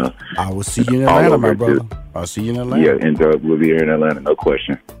Arizona. I will see you in Atlanta, my brother. I'll see you in Atlanta. Yeah, and we'll be here in Atlanta, no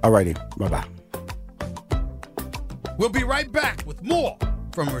question. All righty. Bye-bye. We'll be right back with more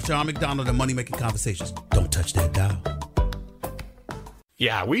from Rushion McDonald and Money Making Conversations. Don't touch that dial.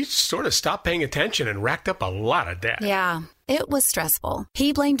 Yeah, we sort of stopped paying attention and racked up a lot of debt. Yeah, it was stressful.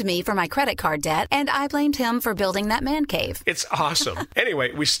 He blamed me for my credit card debt, and I blamed him for building that man cave. It's awesome.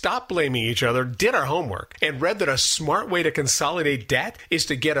 Anyway, we stopped blaming each other, did our homework, and read that a smart way to consolidate debt is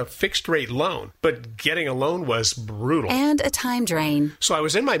to get a fixed-rate loan. But getting a loan was brutal. And a time drain. So I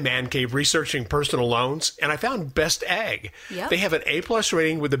was in my man cave researching personal loans, and I found Best Egg. Yep. They have an A+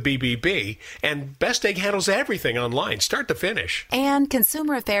 rating with the BBB, and Best Egg handles everything online, start to finish. And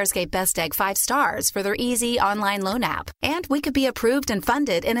Consumer Affairs gave Best Egg 5 stars for their easy online loan app. And we could be approved and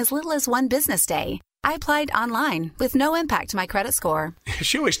funded in as little as 1 business day. I applied online with no impact to my credit score.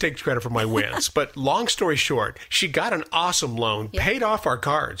 She always takes credit for my wins, but long story short, she got an awesome loan, paid off our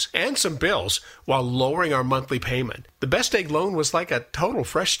cards and some bills while lowering our monthly payment. The Best Egg loan was like a total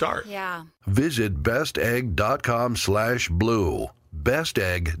fresh start. Yeah. Visit bestegg.com/blue.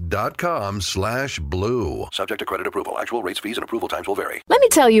 bestegg.com/blue. Subject to credit approval. Actual rates, fees, and approval times will vary. Let me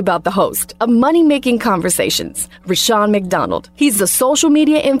tell you about the host of Money Making Conversations, Rushion McDonald. He's a social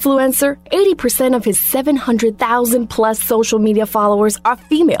media influencer. 80% of his 700,000 plus social media followers are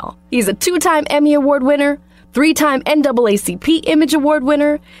female. He's a 2-time Emmy Award winner, 3-time NAACP Image Award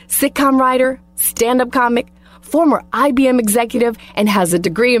winner, sitcom writer, stand-up comic, former IBM executive, and has a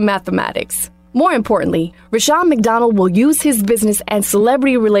degree in mathematics. More importantly, Rushion McDonald will use his business and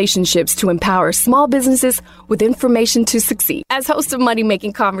celebrity relationships to empower small businesses with information to succeed. As host of Money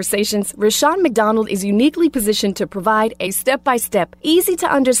Making Conversations, Rushion McDonald is uniquely positioned to provide a step-by-step,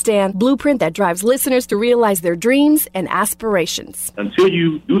 easy-to-understand blueprint that drives listeners to realize their dreams and aspirations. Until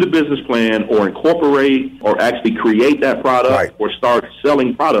you do the business plan or incorporate or actually create that product or start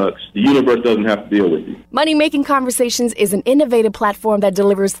selling products, the universe doesn't have to deal with you. Money Making Conversations is an innovative platform that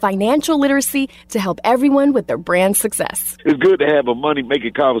delivers financial literacy to help everyone with their brand success. It's good to have a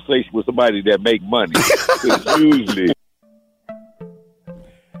money-making conversation with somebody that make money. Usually.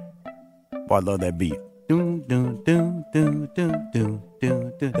 Boy, I love that beat. Dun, dun, dun, dun, dun, dun,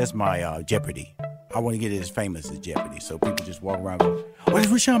 dun, dun. That's my Jeopardy. I want to get it as famous as Jeopardy, so people just walk around and go, "What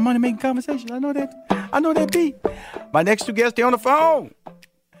is Rushion Money Making Conversation?" I know that beat. My next two guests, they're on the phone.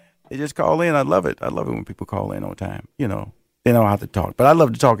 They just call in. I love it. I love it when people call in on time. You know, they don't have to talk, but I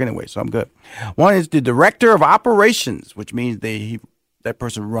love to talk anyway, so I'm good. One is the director of operations, which means that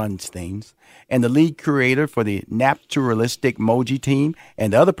person runs things, and the lead creator for the Naturalistic Moji team,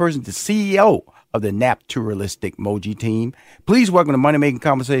 and the other person, the CEO of the Naturalistic Moji team. Please welcome to Money Making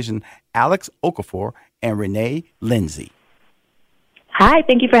Conversation, Alex Okafor and Renee Lindsay. Hi,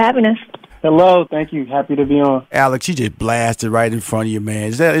 thank you for having us. Hello, thank you. Happy to be on. Alex, she just blasted right in front of you,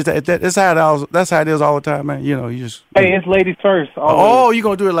 man. That's how it is all the time, man. You know, you just. Hey, it's ladies first. Always. Oh, you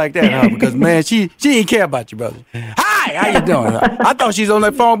gonna do it like that, huh? Because man, she ain't care about you, brother. Hi, how you doing? I thought she's on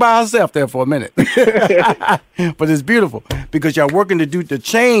that phone by herself there for a minute, but it's beautiful because y'all working to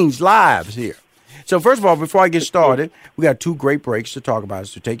change lives here. So first of all, before I get started, we got two great breaks to talk about,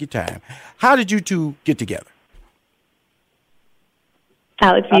 so take your time. How did you two get together?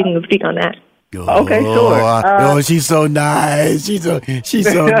 Alex, you can speak on that. Okay, sure. She's so nice. She's so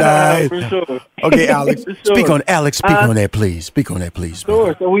nice. For sure. Okay, Alex, sure. speak on that, please. Speak on that, please.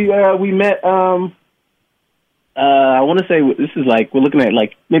 Sure. So we met. I want to say this is like we're looking at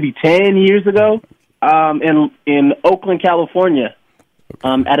like maybe 10 years ago. In Oakland, California,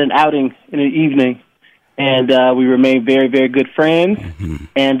 at an outing in the evening, and we remained very, very good friends,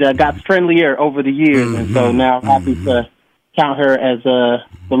 and got friendlier over the years, and so now I'm happy to count her as to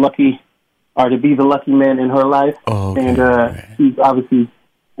be the lucky man in her life, and she's obviously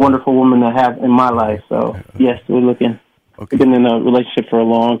a wonderful woman to have in my life. So yes, we've been in a relationship for a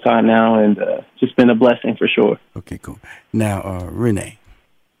long time now, and just been a blessing for sure. Okay, cool. Now, Renee,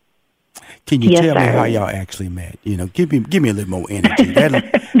 can you tell me how y'all actually met? You know, give me a little more energy. That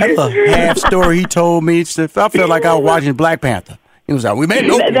little half story he told me, I felt like I was watching Black Panther. It was we met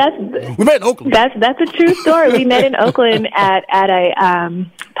in Oakland. We met in Oakland. That's a true story. We met in Oakland at a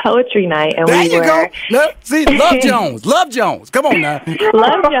poetry night, and there you go. Love Jones. Come on now.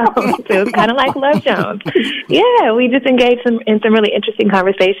 Love Jones. It was kind of like Love Jones. Yeah, we just engaged in some really interesting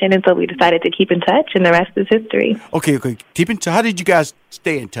conversation, and so we decided to keep in touch, and the rest is history. Okay. Keep in touch. How did you guys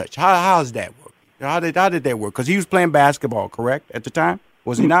stay in touch? How does that work? How did that work? Because he was playing basketball, correct, at the time?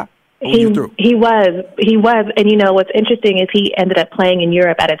 Was he not? He was, and you know what's interesting is he ended up playing in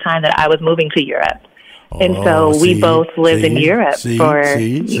Europe at a time that I was moving to Europe, and so we both lived in Europe for a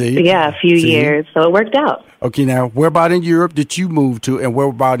few years, so it worked out. Okay, now where about in Europe did you move to, and where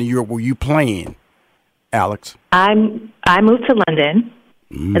about in Europe were you playing, Alex? I moved to London,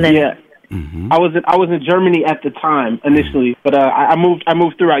 and then I was in Germany at the time initially, but I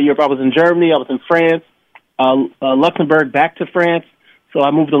moved throughout Europe. I was in Germany, I was in France, Luxembourg, back to France. So I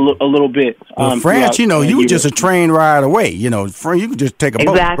moved a little bit. France, you were just a train ride away. You know, you could just take a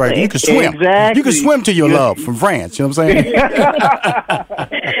boat, right? You could swim. Exactly. You could swim to your love from France. You know what I'm saying?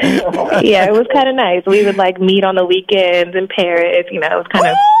 Yeah, it was kind of nice. We would meet on the weekends in Paris. You know, it was kind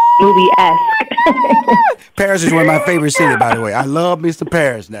of movie-esque. Paris is one of my favorite cities, by the way. I love Mr.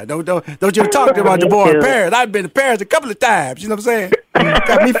 Paris. Now, don't you talk about the boy in Paris? I've been to Paris a couple of times. You know what I'm saying?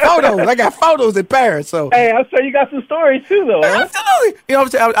 Got me photos. I got photos in Paris. So hey, I'm sure you got some stories too, though. Huh? Absolutely. You know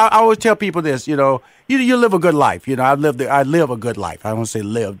what I'm saying? I always tell people this. You know, you live a good life. You know, I live a good life. I don't say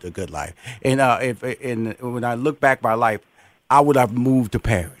lived a good life. And when I look back my life, I would have moved to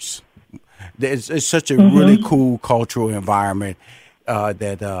Paris. It's such a really cool cultural environment.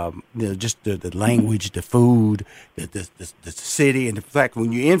 Just the language, the food, the city, and the fact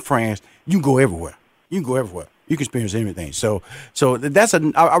when you're in France, you can go everywhere. You can experience everything. So that's a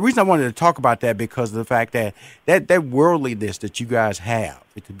reason I wanted to talk about that, because of the fact that worldliness that you guys have,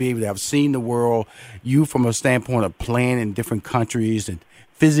 to be able to have seen the world, you from a standpoint of playing in different countries and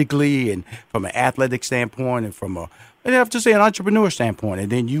physically, and from an athletic standpoint, and from and I have to say an entrepreneur standpoint,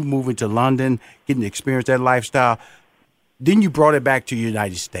 and then you moving to London, getting to experience that lifestyle. Then you brought it back to the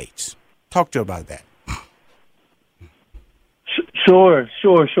United States. Talk to about that. Sure.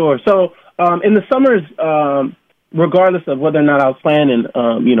 So in the summers, regardless of whether or not I was playing in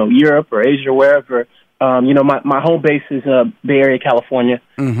Europe or Asia or wherever, my home base is Bay Area, California,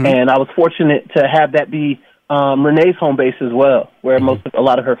 and I was fortunate to have that be Renee's home base as well, where a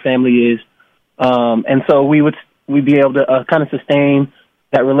lot of her family is, and so we'd be able to kind of sustain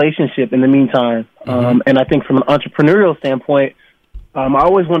that relationship in the meantime. And I think from an entrepreneurial standpoint, I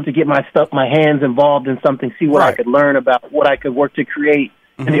always wanted to get my hands involved in something, see what I could learn about, what I could work to create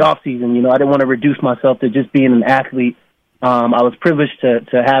in the off season. You know, I didn't want to reduce myself to just being an athlete. I was privileged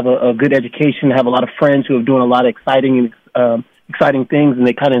to have a good education, have a lot of friends who are doing a lot of exciting things, and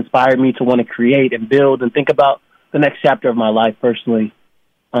they kind of inspired me to want to create and build and think about the next chapter of my life personally.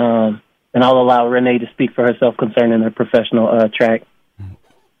 and I'll allow Renee to speak for herself concerning her professional track.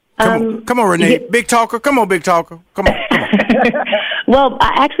 Come on, Renee. Yeah. Big talker. Come on, big talker. Come on. Well,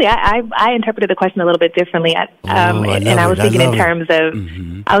 I interpreted the question a little bit differently. I was thinking in terms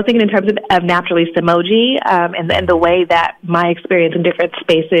of naturalista emoji, and the way that my experience in different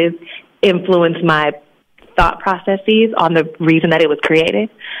spaces influenced my thought processes on the reason that it was created.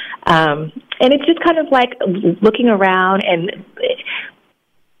 And it's just kind of like looking around and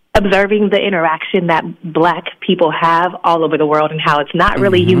observing the interaction that Black people have all over the world and how it's not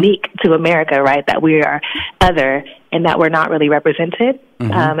really unique to America, right? That we are other and that we're not really represented.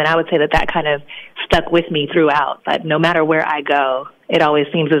 And I would say that kind of stuck with me throughout. But no matter where I go, it always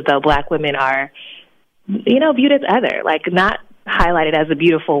seems as though Black women are, viewed as other, like not highlighted as the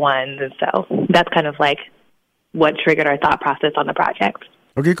beautiful ones. And so that's kind of like what triggered our thought process on the project.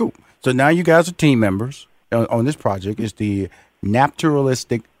 Okay, cool. So now you guys are team members on this project. It's the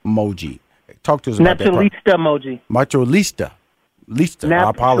Naturalistic emoji. Talk to us about that. Naturalista emoji. Naturalista. I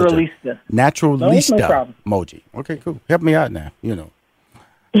apologize. Naturalista emoji. Okay, cool. Help me out now.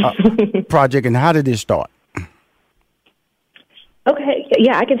 Project, and how did this start? Okay,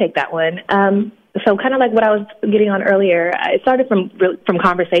 yeah, I can take that one. So kind of like what I was getting on earlier, it started from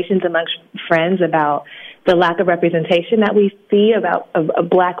conversations amongst friends about the lack of representation that we see about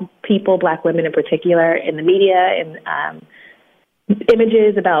Black people, Black women in particular, in the media and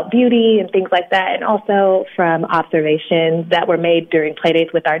images about beauty and things like that, and also from observations that were made during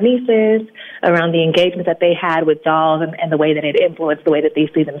playdates with our nieces around the engagement that they had with dolls and the way that it influenced the way that they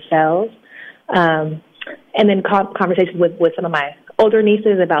see themselves. And then conversations with some of my older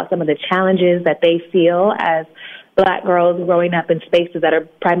nieces about some of the challenges that they feel as Black girls growing up in spaces that are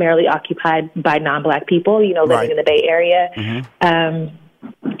primarily occupied by non-Black people, living in the Bay Area.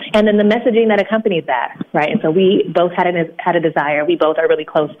 And then the messaging that accompanies that, right? And so we both had a desire. We both are really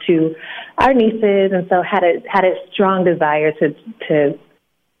close to our nieces, and so had a strong desire to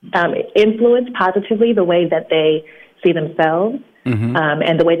influence positively the way that they see themselves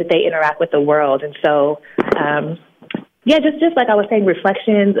and the way that they interact with the world. And so, just like I was saying,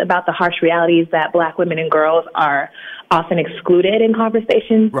 reflections about the harsh realities that Black women and girls are often excluded in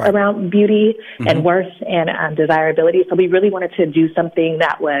conversations around beauty and worth and desirability. So we really wanted to do something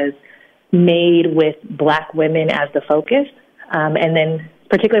that was made with Black women as the focus. And then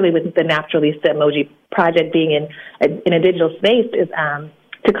particularly with the Naturalista emoji project being in a digital space is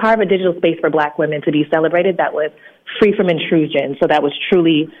to carve a digital space for Black women to be celebrated that was free from intrusion. So that was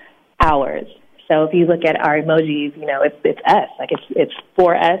truly ours. So if you look at our emojis, it's us. Like it's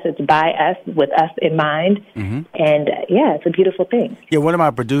for us, it's by us, with us in mind. And it's a beautiful thing. Yeah, one of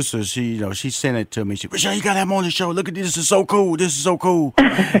my producers, she sent it to me. She, Rashad, you got to have him on the show. Look at this. This is so cool. This is so cool.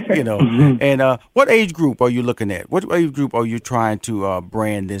 And what age group are you looking at? What age group are you trying to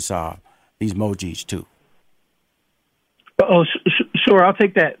brand these emojis to? Oh, sure. I'll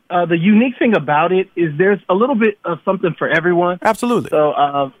take that. The unique thing about it is there's a little bit of something for everyone. Absolutely.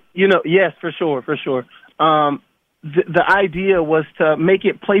 So, yes, for sure. The idea was to make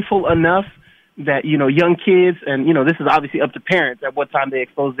it playful enough that, young kids, and, this is obviously up to parents at what time they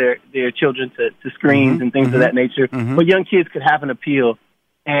expose their children to screens and things of that nature, but young kids could have an appeal.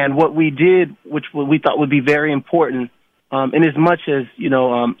 And what we did, which we thought would be very important, in as much as,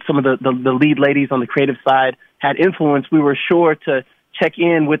 some of the lead ladies on the creative side had influence, we were sure to check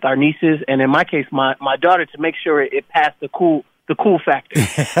in with our nieces, and in my case, my daughter, to make sure it passed the cool factor.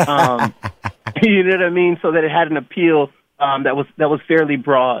 You know what I mean? So that it had an appeal that was fairly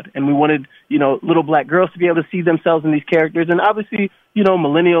broad, and we wanted little Black girls to be able to see themselves in these characters, and obviously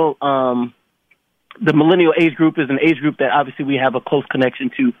millennial. The millennial age group is an age group that obviously we have a close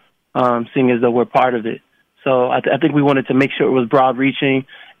connection to, seeing as though we're part of it. So I think we wanted to make sure it was broad-reaching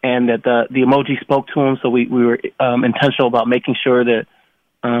and that the emoji spoke to them. So we were intentional about making sure that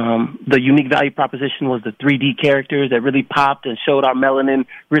the unique value proposition was the 3D characters that really popped and showed our melanin,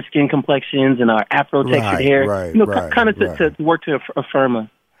 rich skin complexions, and our Afro-textured hair. Kind of to work to affirm us.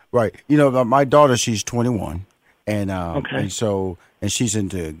 Right. My daughter, she's 21, and she's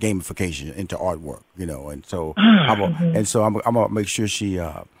into gamification, into artwork. And so I'm gonna make sure she.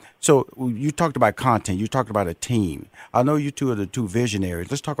 So you talked about content. You talked about a team. I know you two are the two visionaries.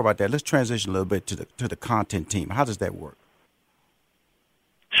 Let's talk about that. Let's transition a little bit to the content team. How does that work?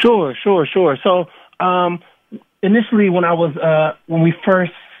 Sure. So initially, when we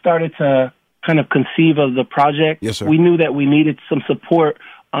first started to kind of conceive of the project, yes, sir, we knew that we needed some support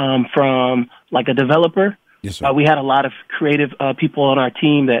from like a developer. Yes, sir. We had a lot of creative people on our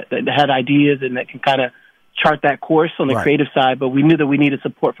team that had ideas and that can kind of chart that course on the creative side, but we knew that we needed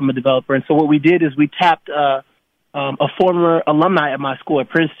support from a developer. And so what we did is we tapped a former alumni at my school at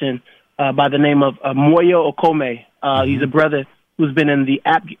Princeton, by the name of Moyo Okome. He's a brother who's been in the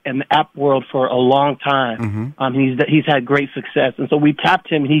app world for a long time. He's had great success, and so we tapped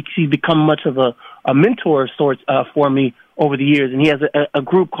him. He's become much of a mentor of sorts for me over the years, and he has a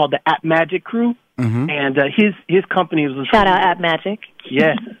group called the App Magic Crew, and his company was shout out App Magic.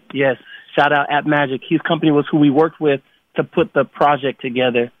 Yes, shout out App Magic. His company was who we worked with to put the project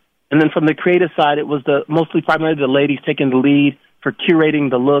together, and then from the creative side, it was primarily the ladies taking the lead for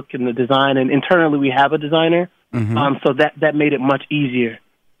curating the look and the design, and internally we have a designer, so that made it much easier.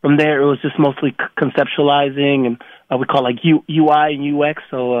 From there, it was just mostly conceptualizing, and we call UI and UX,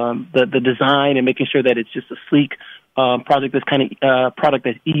 so the design and making sure that it's just a sleek project that's product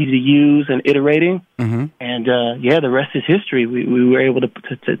that's easy to use and iterating. And the rest is history. We were able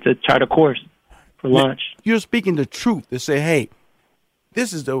to chart a course for launch. You're speaking the truth to say, hey,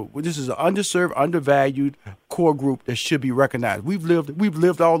 this is an underserved, undervalued core group that should be recognized. We've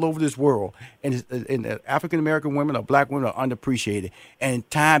lived all over this world, and African American women or black women are underappreciated. And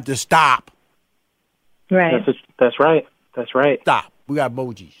time to stop. Right. That's right. Stop. We got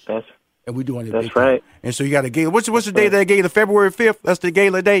emojis. And we're doing it. That's right. And so you got a gala. What's the date of that gala? February 5th. That's the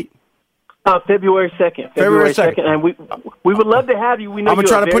gala date. February 2nd. February 2nd. And we would love to have you. We know I'm going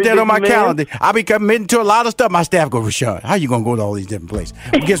to try to put that on my calendar. Man. I'll be committing to a lot of stuff. My staff go, Rashawn, how you going to go to all these different places?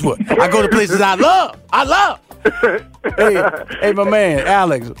 But guess what? I go to places I love. Hey, my man,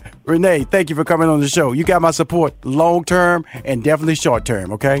 Alex, Renee, thank you for coming on the show. You got my support long term and definitely short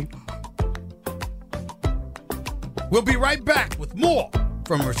term, okay? We'll be right back with more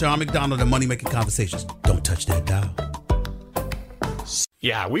from Rushion McDonald and Money Making Conversations. Don't touch that dial.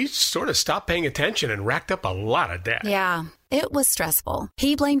 Yeah, we sort of stopped paying attention and racked up a lot of debt. Yeah, it was stressful.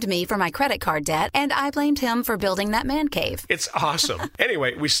 He blamed me for my credit card debt, and I blamed him for building that man cave. It's awesome.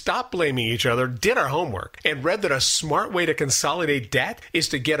 Anyway, we stopped blaming each other, did our homework, and read that a smart way to consolidate debt is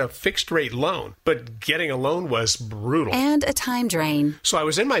to get a fixed-rate loan. But getting a loan was brutal. And a time drain. So I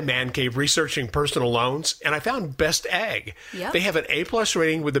was in my man cave researching personal loans, and I found Best Egg. Yep. They have an A+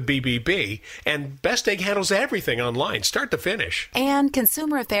 rating with the BBB, and Best Egg handles everything online, start to finish. And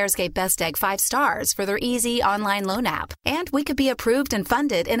Consumer Affairs gave Best Egg 5 stars for their easy online loan app. And we could be approved and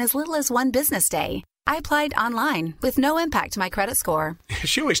funded in as little as 1 business day. I applied online with no impact to my credit score.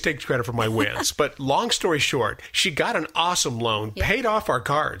 She always takes credit for my wins, but long story short, she got an awesome loan, paid off our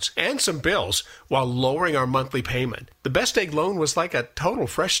cards and some bills while lowering our monthly payment. The Best Egg loan was like a total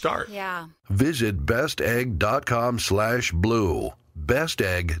fresh start. Yeah. Visit bestegg.com/blue.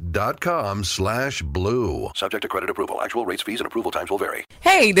 bestegg.com/blue. Subject to credit approval. Actual rates, fees, and approval times will vary.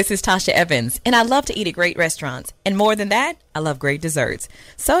 Hey, this is Tasha Evans, and I love to eat at great restaurants. And more than that, I love great desserts.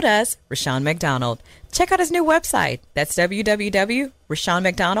 So does Rushion McDonald. Check out his new website. That's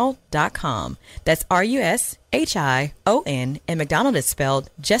www.RushionMcDonald.com. That's RUSHION, and McDonald is spelled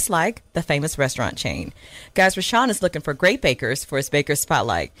just like the famous restaurant chain. Guys, Rushion is looking for great bakers for his Baker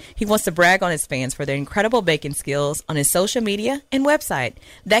Spotlight. He wants to brag on his fans for their incredible baking skills on his social media and website.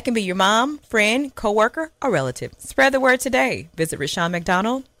 That can be your mom, friend, coworker, or relative. Spread the word today. Visit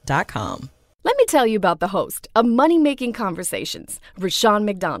RushionMcDonald.com. Let me tell you about the host of Money Making Conversations, Rushion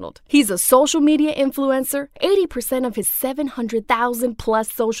McDonald. He's a social media influencer. 80% of his 700,000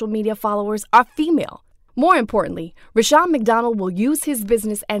 plus social media followers are female. More importantly, Rushion McDonald will use his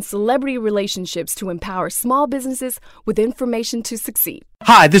business and celebrity relationships to empower small businesses with information to succeed.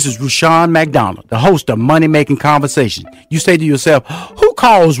 Hi, this is Rushion McDonald, the host of Money Making Conversations. You say to yourself, who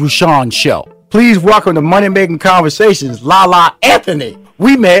calls Rushion's show? Please welcome to Money Making Conversations, Lala Anthony.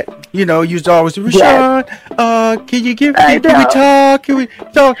 We met, used to always say, Rushion, can we talk? Can we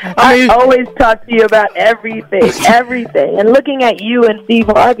talk? I always talk to you about everything. And looking at you and Steve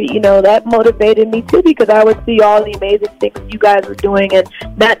Harvey, that motivated me too, because I would see all the amazing things you guys were doing and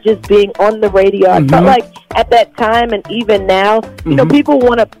not just being on the radio. I felt like at that time and even now, people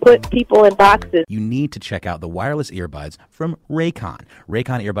want to put people in boxes. You need to check out the wireless earbuds from Raycon.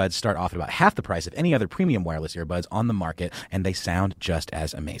 Raycon earbuds start off at about half the price of any other premium wireless earbuds on the market, and they sound just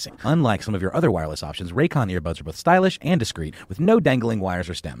as amazing. Unlike some of your other wireless options, Raycon earbuds are both stylish and discreet with no dangling wires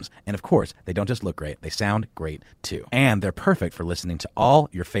or stems. And of course, they don't just look great, they sound great too. And they're perfect for listening to all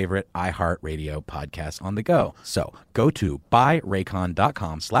your favorite iHeartRadio podcasts on the go. So go to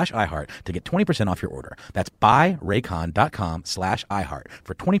buyraycon.com/iHeart to get 20% off your order. That's buyraycon.com/iHeart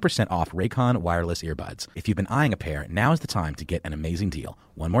for 20% off Raycon wireless earbuds. If you've been eyeing a pair, now is the time to get an amazing deal.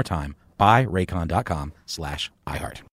 One more time, buyraycon.com/iHeart.